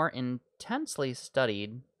Cowan's more intensely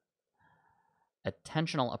studied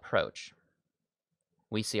attentional approach.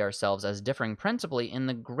 We see ourselves as differing principally in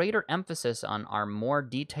the greater emphasis on our more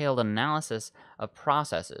detailed analysis of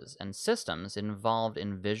processes and systems involved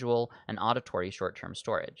in visual and auditory short-term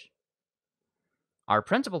storage. Our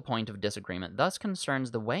principal point of disagreement thus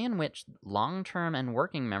concerns the way in which long-term and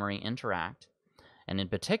working memory interact, and in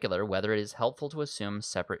particular, whether it is helpful to assume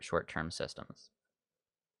separate short-term systems.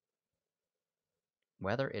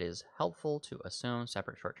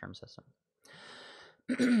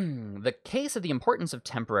 The case of the importance of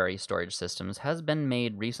temporary storage systems has been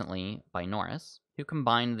made recently by Norris, who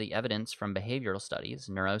combined the evidence from behavioral studies,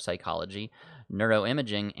 neuropsychology,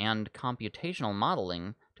 neuroimaging, and computational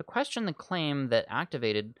modeling to question the claim that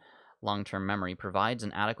activated long-term memory provides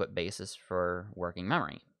an adequate basis for working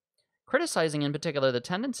memory, criticizing in particular the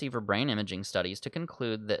tendency for brain imaging studies to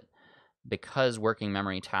conclude that because working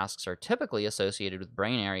memory tasks are typically associated with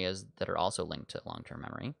brain areas that are also linked to long-term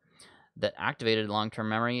memory, that activated long-term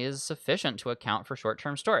memory is sufficient to account for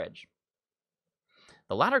short-term storage.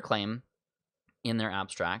 The latter claim in their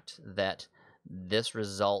abstract that this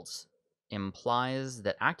result implies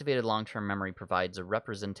that activated long-term memory provides a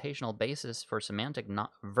representational basis for semantic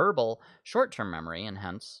verbal short-term memory and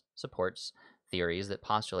hence supports theories that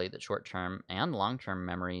postulate that short-term and long-term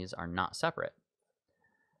memories are not separate.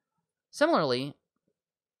 Similarly,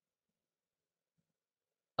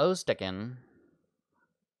 Oztekin,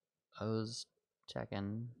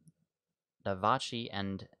 Davachi,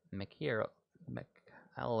 and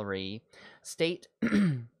McElry state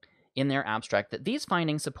in their abstract that these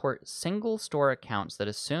findings support single-store accounts that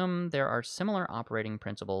assume there are similar operating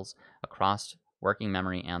principles across working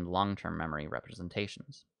memory and long-term memory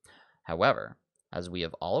representations. However, as we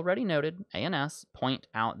have already noted, ANS point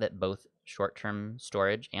out that both short-term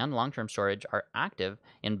storage and long-term storage are active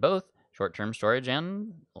in both short-term storage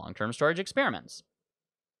and long-term storage experiments.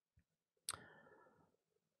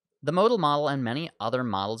 The modal model and many other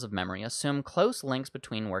models of memory assume close links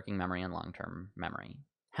between working memory and long-term memory.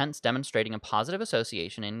 Hence, demonstrating a positive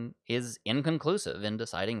association is inconclusive in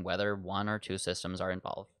deciding whether one or two systems are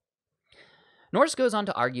involved. Norris goes on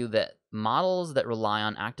to argue that models that rely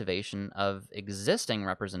on activation of existing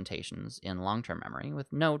representations in long-term memory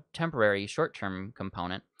with no temporary short-term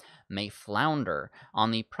component may flounder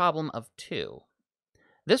on the problem of two.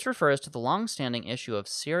 This refers to the long-standing issue of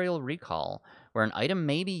serial recall, where an item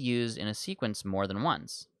may be used in a sequence more than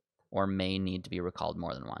once, or may need to be recalled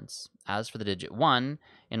more than once, as for the digit 1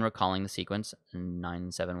 in recalling the sequence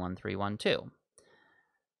 971312.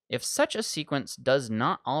 If such a sequence does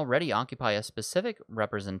not already occupy a specific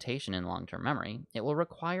representation in long-term memory, it will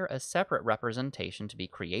require a separate representation to be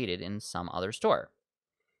created in some other store.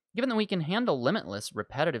 Given that we can handle limitless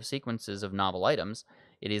repetitive sequences of novel items,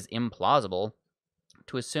 it is implausible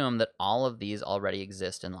to assume that all of these already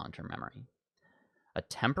exist in long-term memory. A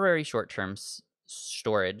temporary short-term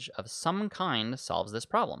storage of some kind solves this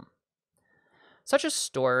problem. Such a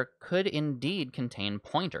store could indeed contain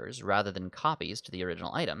pointers rather than copies to the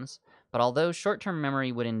original items, but although short-term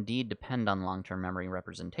memory would indeed depend on long-term memory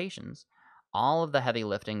representations, all of the heavy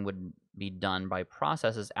lifting would be done by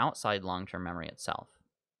processes outside long-term memory itself.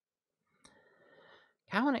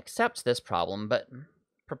 Cowan accepts this problem, but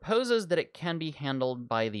proposes that it can be handled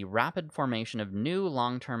by the rapid formation of new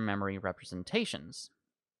long-term memory representations.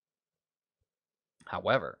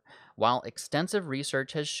 However, while extensive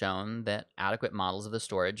research has shown that adequate models of the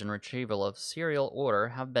storage and retrieval of serial order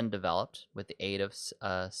have been developed with the aid of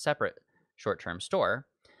a separate short-term store,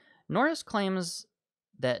 Norris claims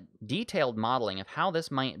that detailed modeling of how this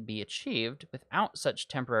might be achieved without such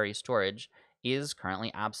temporary storage is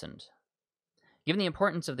currently absent. Given the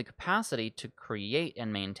importance of the capacity to create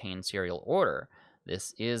and maintain serial order,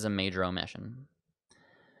 this is a major omission.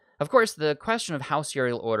 Of course, the question of how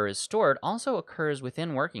serial order is stored also occurs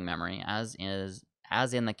within working memory, as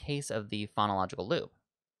in the case of the phonological loop.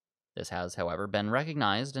 This has, however, been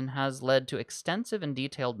recognized and has led to extensive and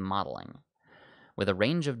detailed modeling, with a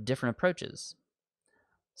range of different approaches.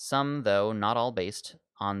 Some, though not all, based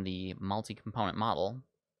on the multicomponent model,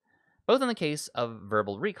 both in the case of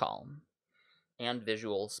verbal recall and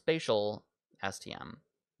visual spatial STM.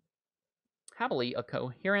 Happily, a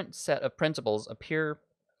coherent set of principles appear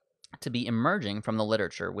to be emerging from the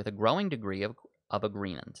literature with a growing degree of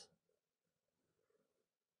agreement.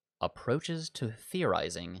 Approaches to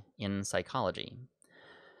theorizing in psychology.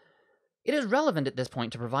 It is relevant at this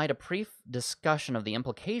point to provide a brief discussion of the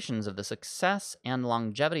implications of the success and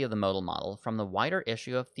longevity of the modal model from the wider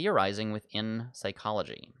issue of theorizing within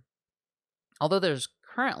psychology. Although there's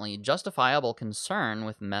currently justifiable concern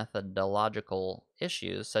with methodological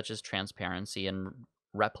issues such as transparency and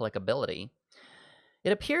replicability,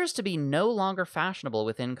 it appears to be no longer fashionable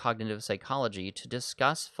within cognitive psychology to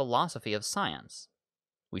discuss philosophy of science.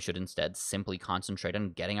 We should instead simply concentrate on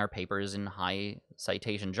getting our papers in high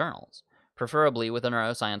citation journals, preferably with a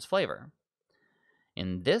neuroscience flavor.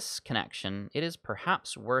 In this connection, it is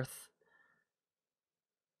perhaps worth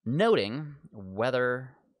noting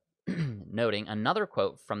another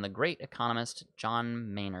quote from the great economist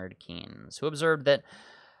John Maynard Keynes, who observed that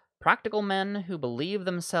practical men who believe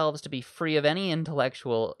themselves to be free of any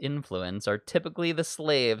intellectual influence are typically the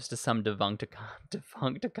slaves to some defunct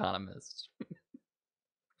economist.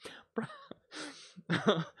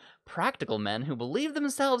 Practical men who believe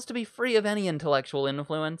themselves to be free of any intellectual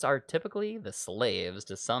influence are typically the slaves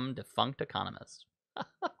to some defunct economist.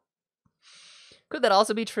 Could that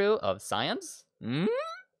also be true of science?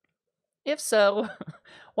 If so,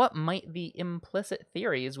 what might the implicit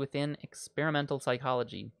theories within experimental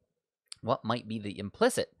psychology? What might be the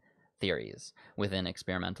implicit theories within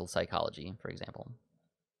experimental psychology, for example?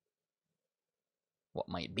 What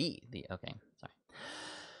might be the... Okay, sorry.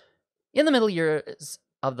 In the middle years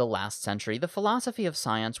of the last century, the philosophy of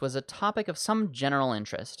science was a topic of some general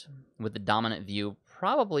interest, with the dominant view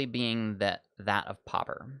probably being that of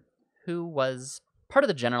Popper, who was part of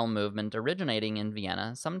the general movement originating in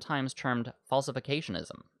Vienna, sometimes termed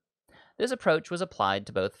falsificationism. This approach was applied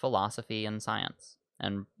to both philosophy and science,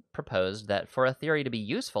 and proposed that for a theory to be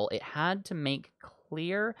useful, it had to make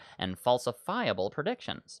clear and falsifiable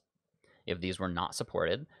predictions. If these were not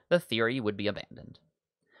supported, the theory would be abandoned.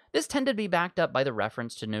 This tended to be backed up by the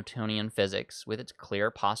reference to Newtonian physics with its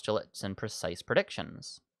clear postulates and precise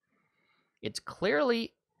predictions. Its clearest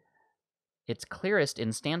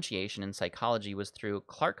instantiation in psychology was through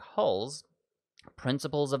Clark Hull's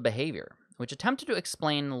Principles of Behavior, which attempted to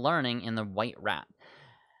explain learning in the white rat,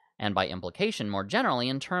 and by implication, more generally,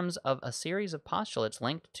 in terms of a series of postulates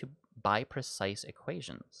linked by precise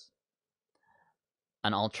equations.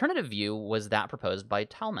 An alternative view was that proposed by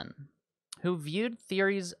Tellman, who viewed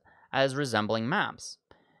theories as resembling maps.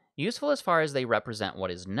 useful as far as they represent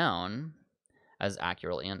what is known as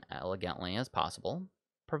accurately and elegantly as possible,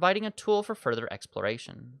 providing a tool for further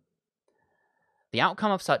exploration. The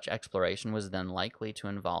outcome of such exploration was then likely to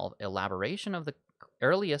involve elaboration of the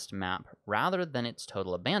earliest map rather than its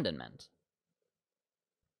total abandonment,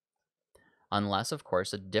 unless, of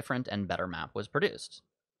course, a different and better map was produced.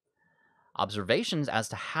 Observations as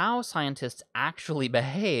to how scientists actually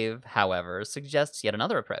behave, however, suggests yet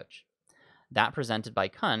another approach, that presented by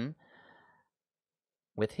Kuhn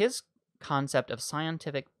with his concept of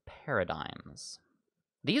scientific paradigms.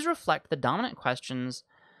 These reflect the dominant questions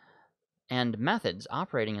and methods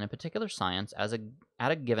operating in a particular science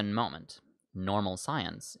at a given moment. Normal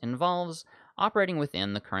science involves operating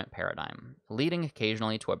within the current paradigm, leading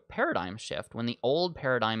occasionally to a paradigm shift when the old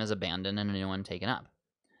paradigm is abandoned and a new one taken up.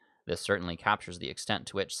 This certainly captures the extent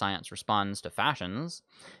to which science responds to fashions,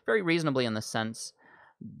 very reasonably in the sense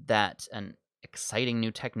that an exciting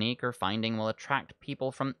new technique or finding will attract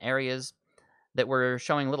people from areas that were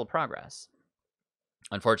showing little progress.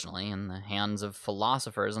 Unfortunately, in the hands of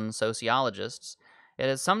philosophers and sociologists, it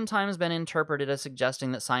has sometimes been interpreted as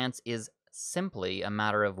suggesting that science is simply a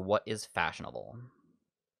matter of what is fashionable.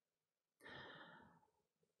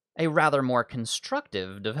 A rather more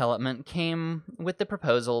constructive development came with the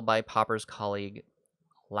proposal by Popper's colleague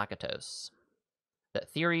Lakatos that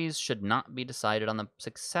theories should not be decided on the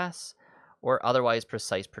success or otherwise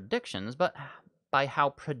precise predictions, but by how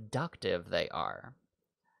productive they are.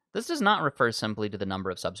 This does not refer simply to the number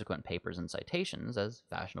of subsequent papers and citations, as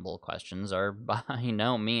fashionable questions are by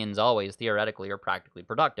no means always theoretically or practically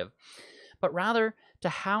productive, but rather to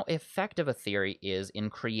how effective a theory is in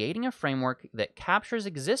creating a framework that captures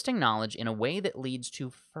existing knowledge in a way that leads to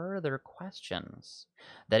further questions,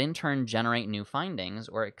 that in turn generate new findings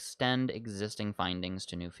or extend existing findings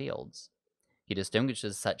to new fields. He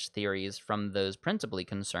distinguishes such theories from those principally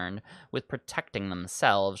concerned with protecting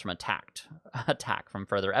themselves from attack from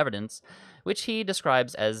further evidence, which he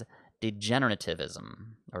describes as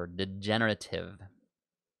degenerativism, or degenerative.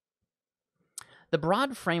 The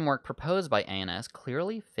broad framework proposed by ANS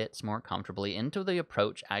clearly fits more comfortably into the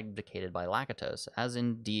approach advocated by Lakatos, as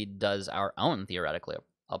indeed does our own theoretical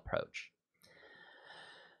approach.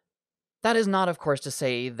 That is not, of course, to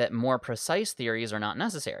say that more precise theories are not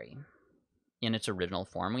necessary. In its original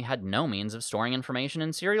form, we had no means of storing information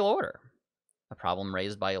in serial order, a problem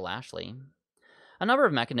raised by Lashley. A number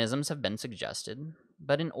of mechanisms have been suggested,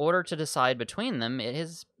 but in order to decide between them, it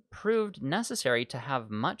has proved necessary to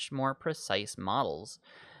have much more precise models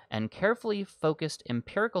and carefully focused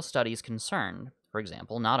empirical studies concerned, for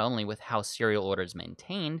example, not only with how serial order is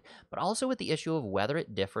maintained, but also with the issue of whether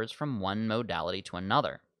it differs from one modality to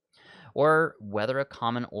another, or whether a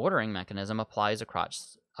common ordering mechanism applies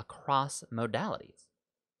across modalities.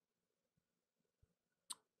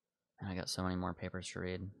 And I got so many more papers to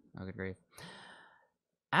read. Oh, good grief.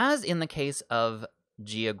 As in the case of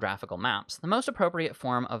geographical maps, the most appropriate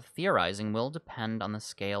form of theorizing will depend on the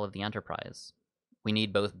scale of the enterprise. We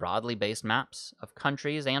need both broadly based maps of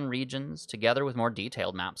countries and regions, together with more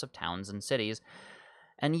detailed maps of towns and cities,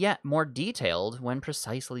 and yet more detailed when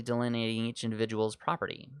precisely delineating each individual's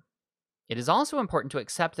property. It is also important to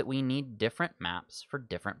accept that we need different maps for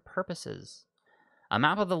different purposes. A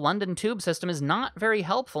map of the London tube system is not very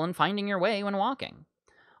helpful in finding your way when walking,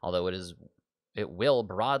 although it will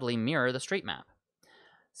broadly mirror the street map.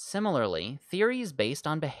 Similarly, theories based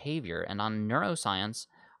on behavior and on neuroscience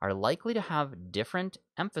are likely to have different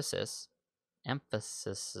emphases,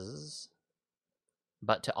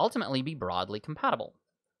 but to ultimately be broadly compatible.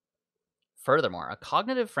 Furthermore, a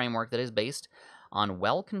cognitive framework that is based on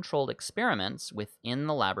well-controlled experiments within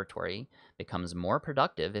the laboratory becomes more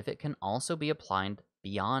productive if it can also be applied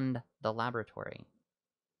beyond the laboratory.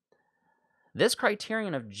 This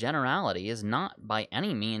criterion of generality is not by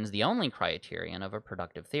any means the only criterion of a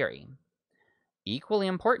productive theory. Equally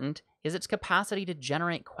important is its capacity to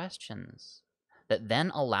generate questions that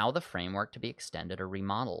then allow the framework to be extended or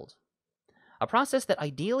remodeled, a process that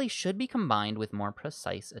ideally should be combined with more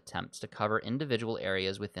precise attempts to cover individual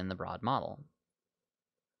areas within the broad model.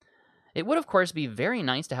 It would, of course, be very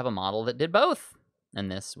nice to have a model that did both,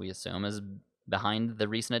 and this, we assume, is behind the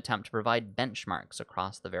recent attempt to provide benchmarks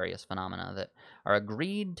across the various phenomena that are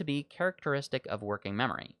agreed to be characteristic of working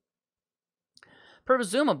memory.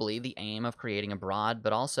 Presumably, the aim of creating a broad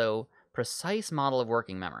but also precise model of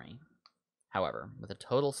working memory. However, with a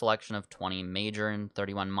total selection of 20 major and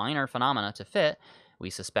 31 minor phenomena to fit, we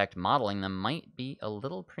suspect modeling them might be a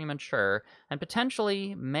little premature and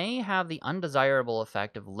potentially may have the undesirable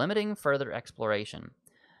effect of limiting further exploration,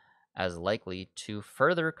 as likely to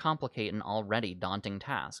further complicate an already daunting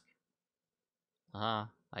task.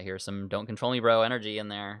 I hear some "don't control me, bro" energy in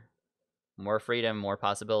there. More freedom, more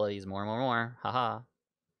possibilities, more. Haha.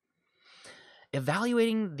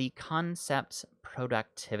 Evaluating the concept's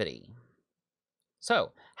productivity.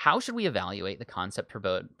 So, how should we evaluate the concept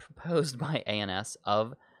proposed by ANS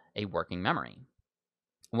of a working memory?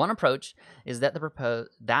 One approach is that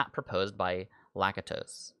proposed by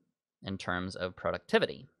Lakatos in terms of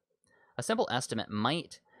productivity. A simple estimate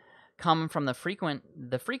might come from the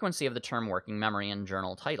frequency of the term working memory in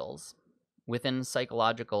journal titles. Within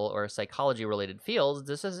psychological or psychology-related fields,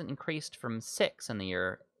 this has increased from 6 in the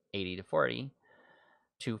year 80 to 40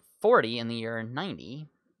 to 40 in the year 90,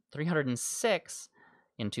 306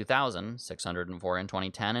 in 2000, 604 in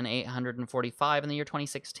 2010, and 845 in the year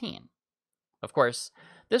 2016. Of course,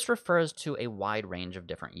 this refers to a wide range of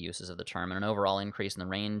different uses of the term and an overall increase in the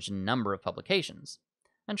range and number of publications,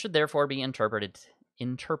 and should therefore be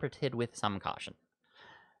interpreted with some caution.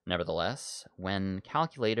 Nevertheless, when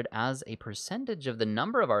calculated as a percentage of the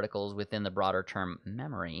number of articles within the broader term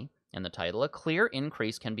memory in the title, a clear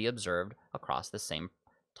increase can be observed across the same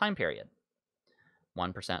time period.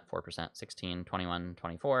 1%, 4%, 16, 21,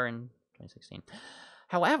 24, and 2016.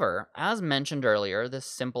 However, as mentioned earlier, this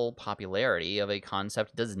simple popularity of a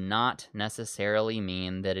concept does not necessarily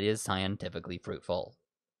mean that it is scientifically fruitful.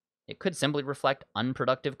 It could simply reflect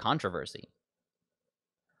unproductive controversy.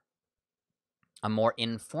 A more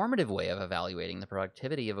informative way of evaluating the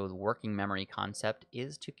productivity of a working memory concept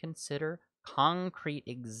is to consider concrete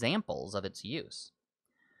examples of its use.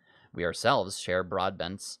 We ourselves share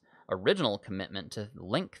Broadbent's original commitment to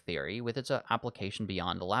link theory with its application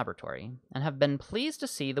beyond the laboratory, and have been pleased to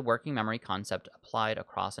see the working memory concept applied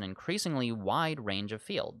across an increasingly wide range of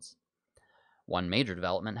fields. One major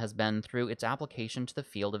development has been through its application to the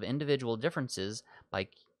field of individual differences by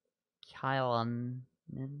Killinan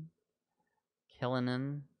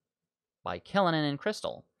and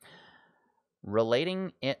Crystal,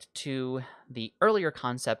 relating it to the earlier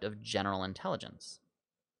concept of general intelligence,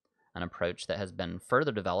 an approach that has been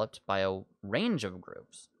further developed by a range of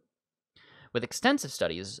groups, with extensive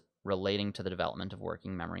studies relating to the development of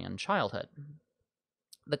working memory in childhood.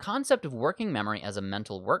 The concept of working memory as a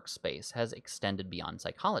mental workspace has extended beyond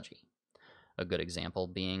psychology, a good example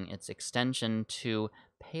being its extension to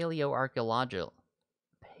paleoarchaeology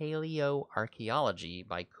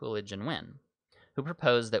by Coolidge and Wynne, who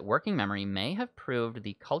proposed that working memory may have proved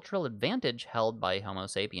the cultural advantage held by Homo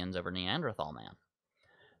sapiens over Neanderthal man.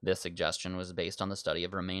 This suggestion was based on the study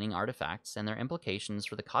of remaining artifacts and their implications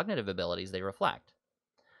for the cognitive abilities they reflect,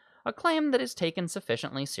 a claim that is taken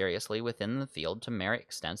sufficiently seriously within the field to merit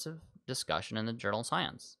extensive discussion in the journal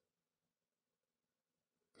Science.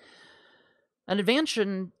 An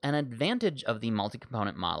advantage of the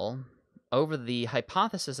multicomponent model over the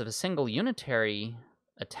hypothesis of a single unitary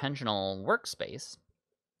attentional workspace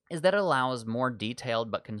is that it allows more detailed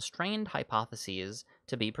but constrained hypotheses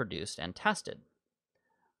to be produced and tested.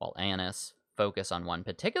 While ANS focus on one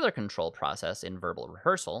particular control process in verbal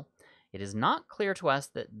rehearsal, it is not clear to us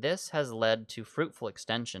that this has led to fruitful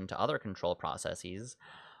extension to other control processes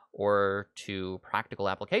or to practical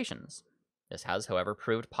applications. This has, however,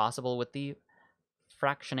 proved possible with the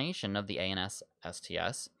fractionation of the ANS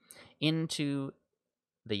STS into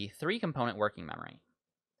the three-component working memory.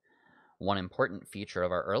 One important feature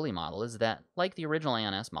of our early model is that, like the original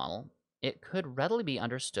ANS model, it could readily be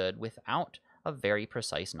understood without a very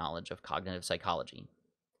precise knowledge of cognitive psychology.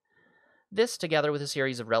 This, together with a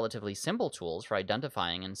series of relatively simple tools for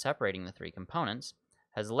identifying and separating the three components,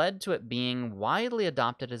 has led to it being widely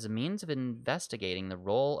adopted as a means of investigating the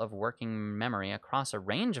role of working memory across a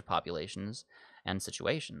range of populations and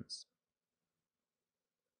situations.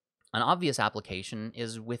 An obvious application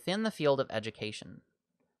is within the field of education,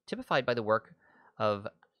 typified by the work of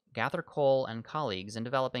Gathercole and colleagues in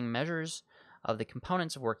developing measures of the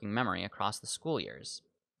components of working memory across the school years.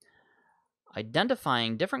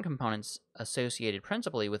 Identifying different components associated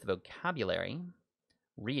principally with vocabulary,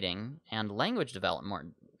 reading, and language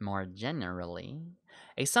development more generally,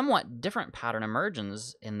 a somewhat different pattern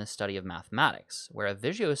emerges in the study of mathematics, where a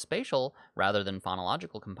visuospatial rather than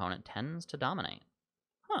phonological component tends to dominate.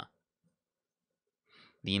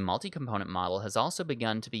 The multi-component model has also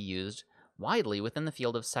begun to be used widely within the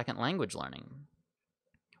field of second language learning.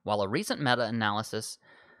 While a recent meta-analysis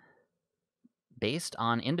based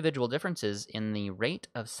on individual differences in the rate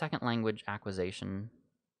of second language acquisition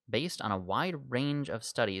based on a wide range of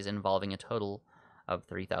studies involving a total of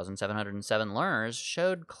 3,707 learners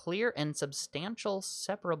showed clear and substantial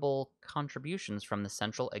separable contributions from the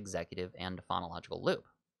central executive and phonological loop.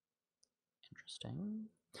 Interesting.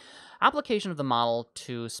 Application of the model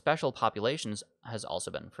to special populations has also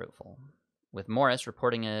been fruitful. with Morris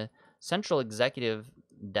reporting a central executive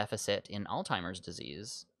deficit in Alzheimer's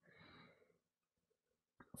disease,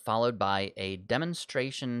 followed by a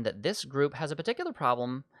demonstration that this group has a particular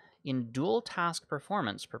problem in dual task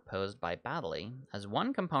performance proposed by Baddeley as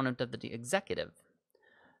one component of the executive.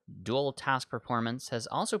 Dual task performance has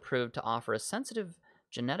also proved to offer a sensitive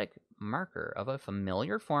genetic marker of a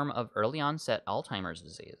familiar form of early onset Alzheimer's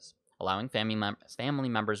disease, allowing family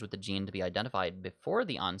members with the gene to be identified before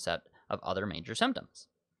the onset of other major symptoms.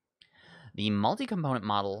 The multicomponent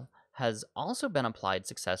model has also been applied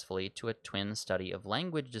successfully to a twin study of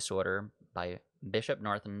language disorder by Bishop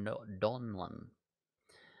North and Donlan,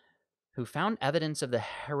 who found evidence of the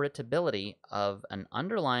heritability of an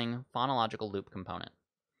underlying phonological loop component.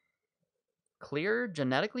 Clear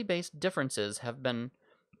genetically based differences have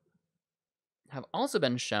also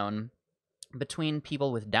been shown between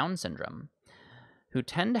people with Down syndrome, who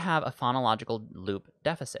tend to have a phonological loop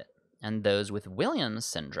deficit, and those with Williams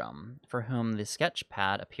syndrome, for whom the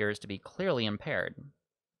sketchpad appears to be clearly impaired.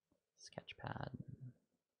 Sketchpad.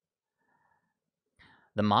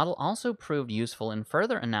 The model also proved useful in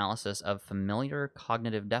further analysis of familiar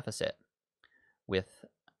cognitive deficit, with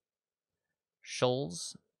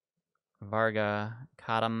Schulz, Varga,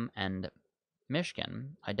 Kadam, and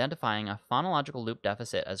Mishkin identifying a phonological loop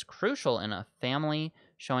deficit as crucial in a family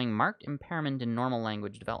showing marked impairment in normal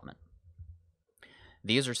language development.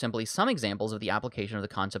 These are simply some examples of the application of the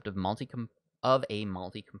concept of a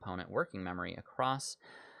multi-component working memory across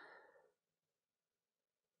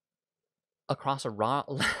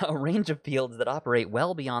a range of fields that operate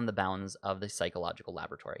well beyond the bounds of the psychological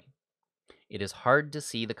laboratory. It is hard to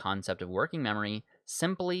see the concept of working memory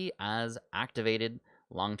simply as activated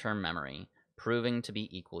long-term memory, proving to be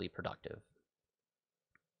equally productive.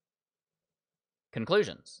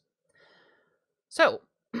 Conclusions. So,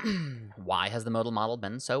 why has the modal model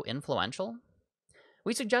been so influential?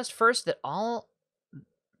 We suggest first of all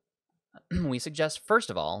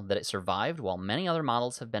that it survived while many other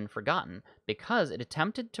models have been forgotten because it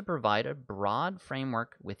attempted to provide a broad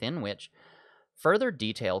framework within which further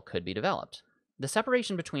detail could be developed. The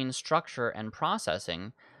separation between structure and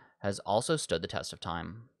processing has also stood the test of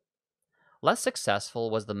time. Less successful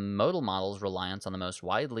was the modal model's reliance on the most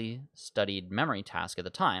widely studied memory task at the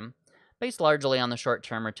time, based largely on the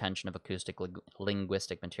short-term retention of acoustic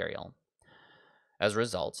linguistic material. As a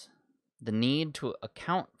result, the need to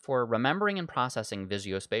account for remembering and processing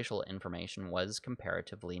visuospatial information was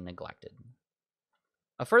comparatively neglected.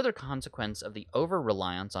 A further consequence of the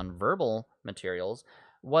over-reliance on verbal materials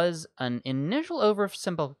was an initial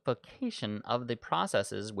oversimplification of the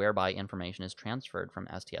processes whereby information is transferred from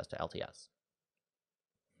STS to LTS.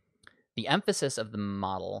 The emphasis of the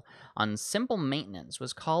model on simple maintenance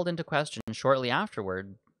was called into question shortly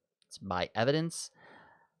afterward by evidence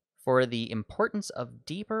for the importance of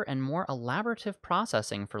deeper and more elaborative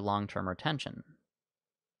processing for long-term retention.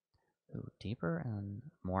 Deeper and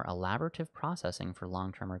more elaborative processing for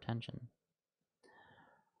long-term retention.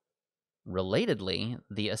 Relatedly,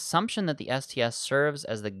 the assumption that the STS serves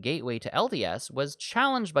as the gateway to LTS was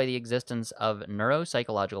challenged by the existence of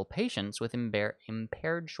neuropsychological patients with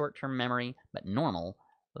impaired short-term memory but normal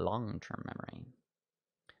long-term memory.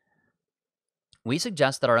 We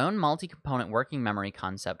suggest that our own multi-component working memory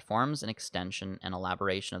concept forms an extension and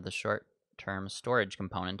elaboration of the short-term storage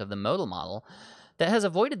component of the modal model that has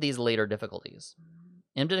avoided these later difficulties.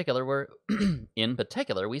 In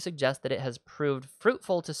particular, we suggest that it has proved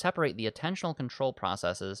fruitful to separate the attentional control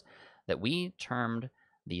processes that we termed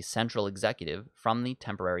the central executive from the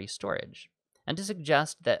temporary storage, and to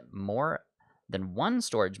suggest that more than one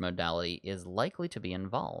storage modality is likely to be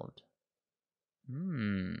involved.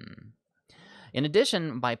 In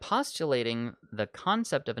addition, by postulating the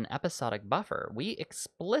concept of an episodic buffer, we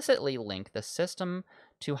explicitly link the system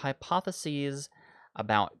to hypotheses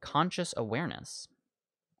about conscious awareness.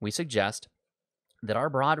 We suggest that our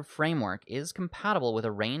broad framework is compatible with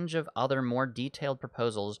a range of other more detailed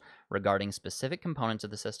proposals regarding specific components of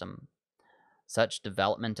the system. Such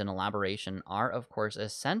development and elaboration are, of course,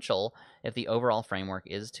 essential if the overall framework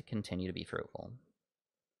is to continue to be fruitful.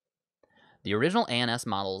 The original ANS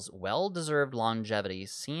model's well-deserved longevity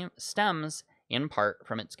stems in part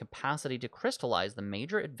from its capacity to crystallize the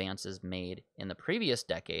major advances made in the previous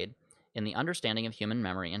decade in the understanding of human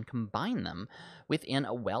memory and combine them within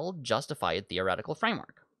a well-justified theoretical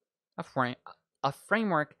framework, a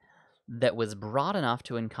framework that was broad enough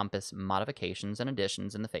to encompass modifications and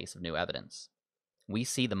additions in the face of new evidence. We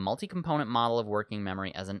see the multi-component model of working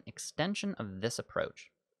memory as an extension of this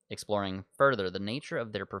approach, exploring further the nature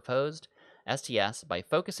of their proposed STS by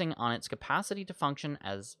focusing on its capacity to function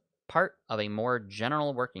as part of a more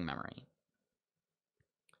general working memory.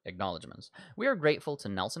 Acknowledgements. We are grateful to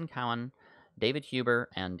Nelson Cowan, David Huber,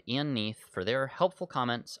 and Ian Neath for their helpful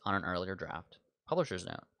comments on an earlier draft. Publisher's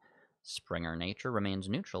note. Springer Nature remains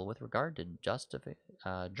neutral with regard to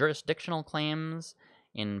jurisdictional claims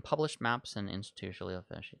in published maps and institutional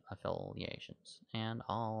affiliations. And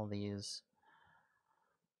all these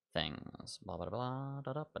things. Blah, blah, blah,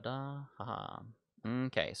 da, da, ba, da, haha.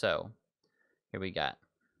 Okay, so here we got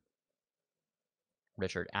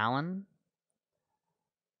Richard Allen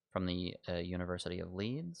from the University of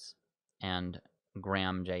Leeds and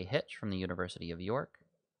Graham J. Hitch from the University of York.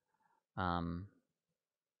 Oh,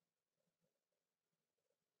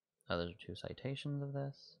 those are 2 citations of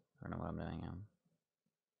this. I don't know what I'm doing now.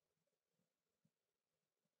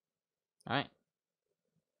 All right.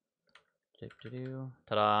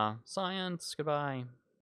 Ta-da! Science. Goodbye.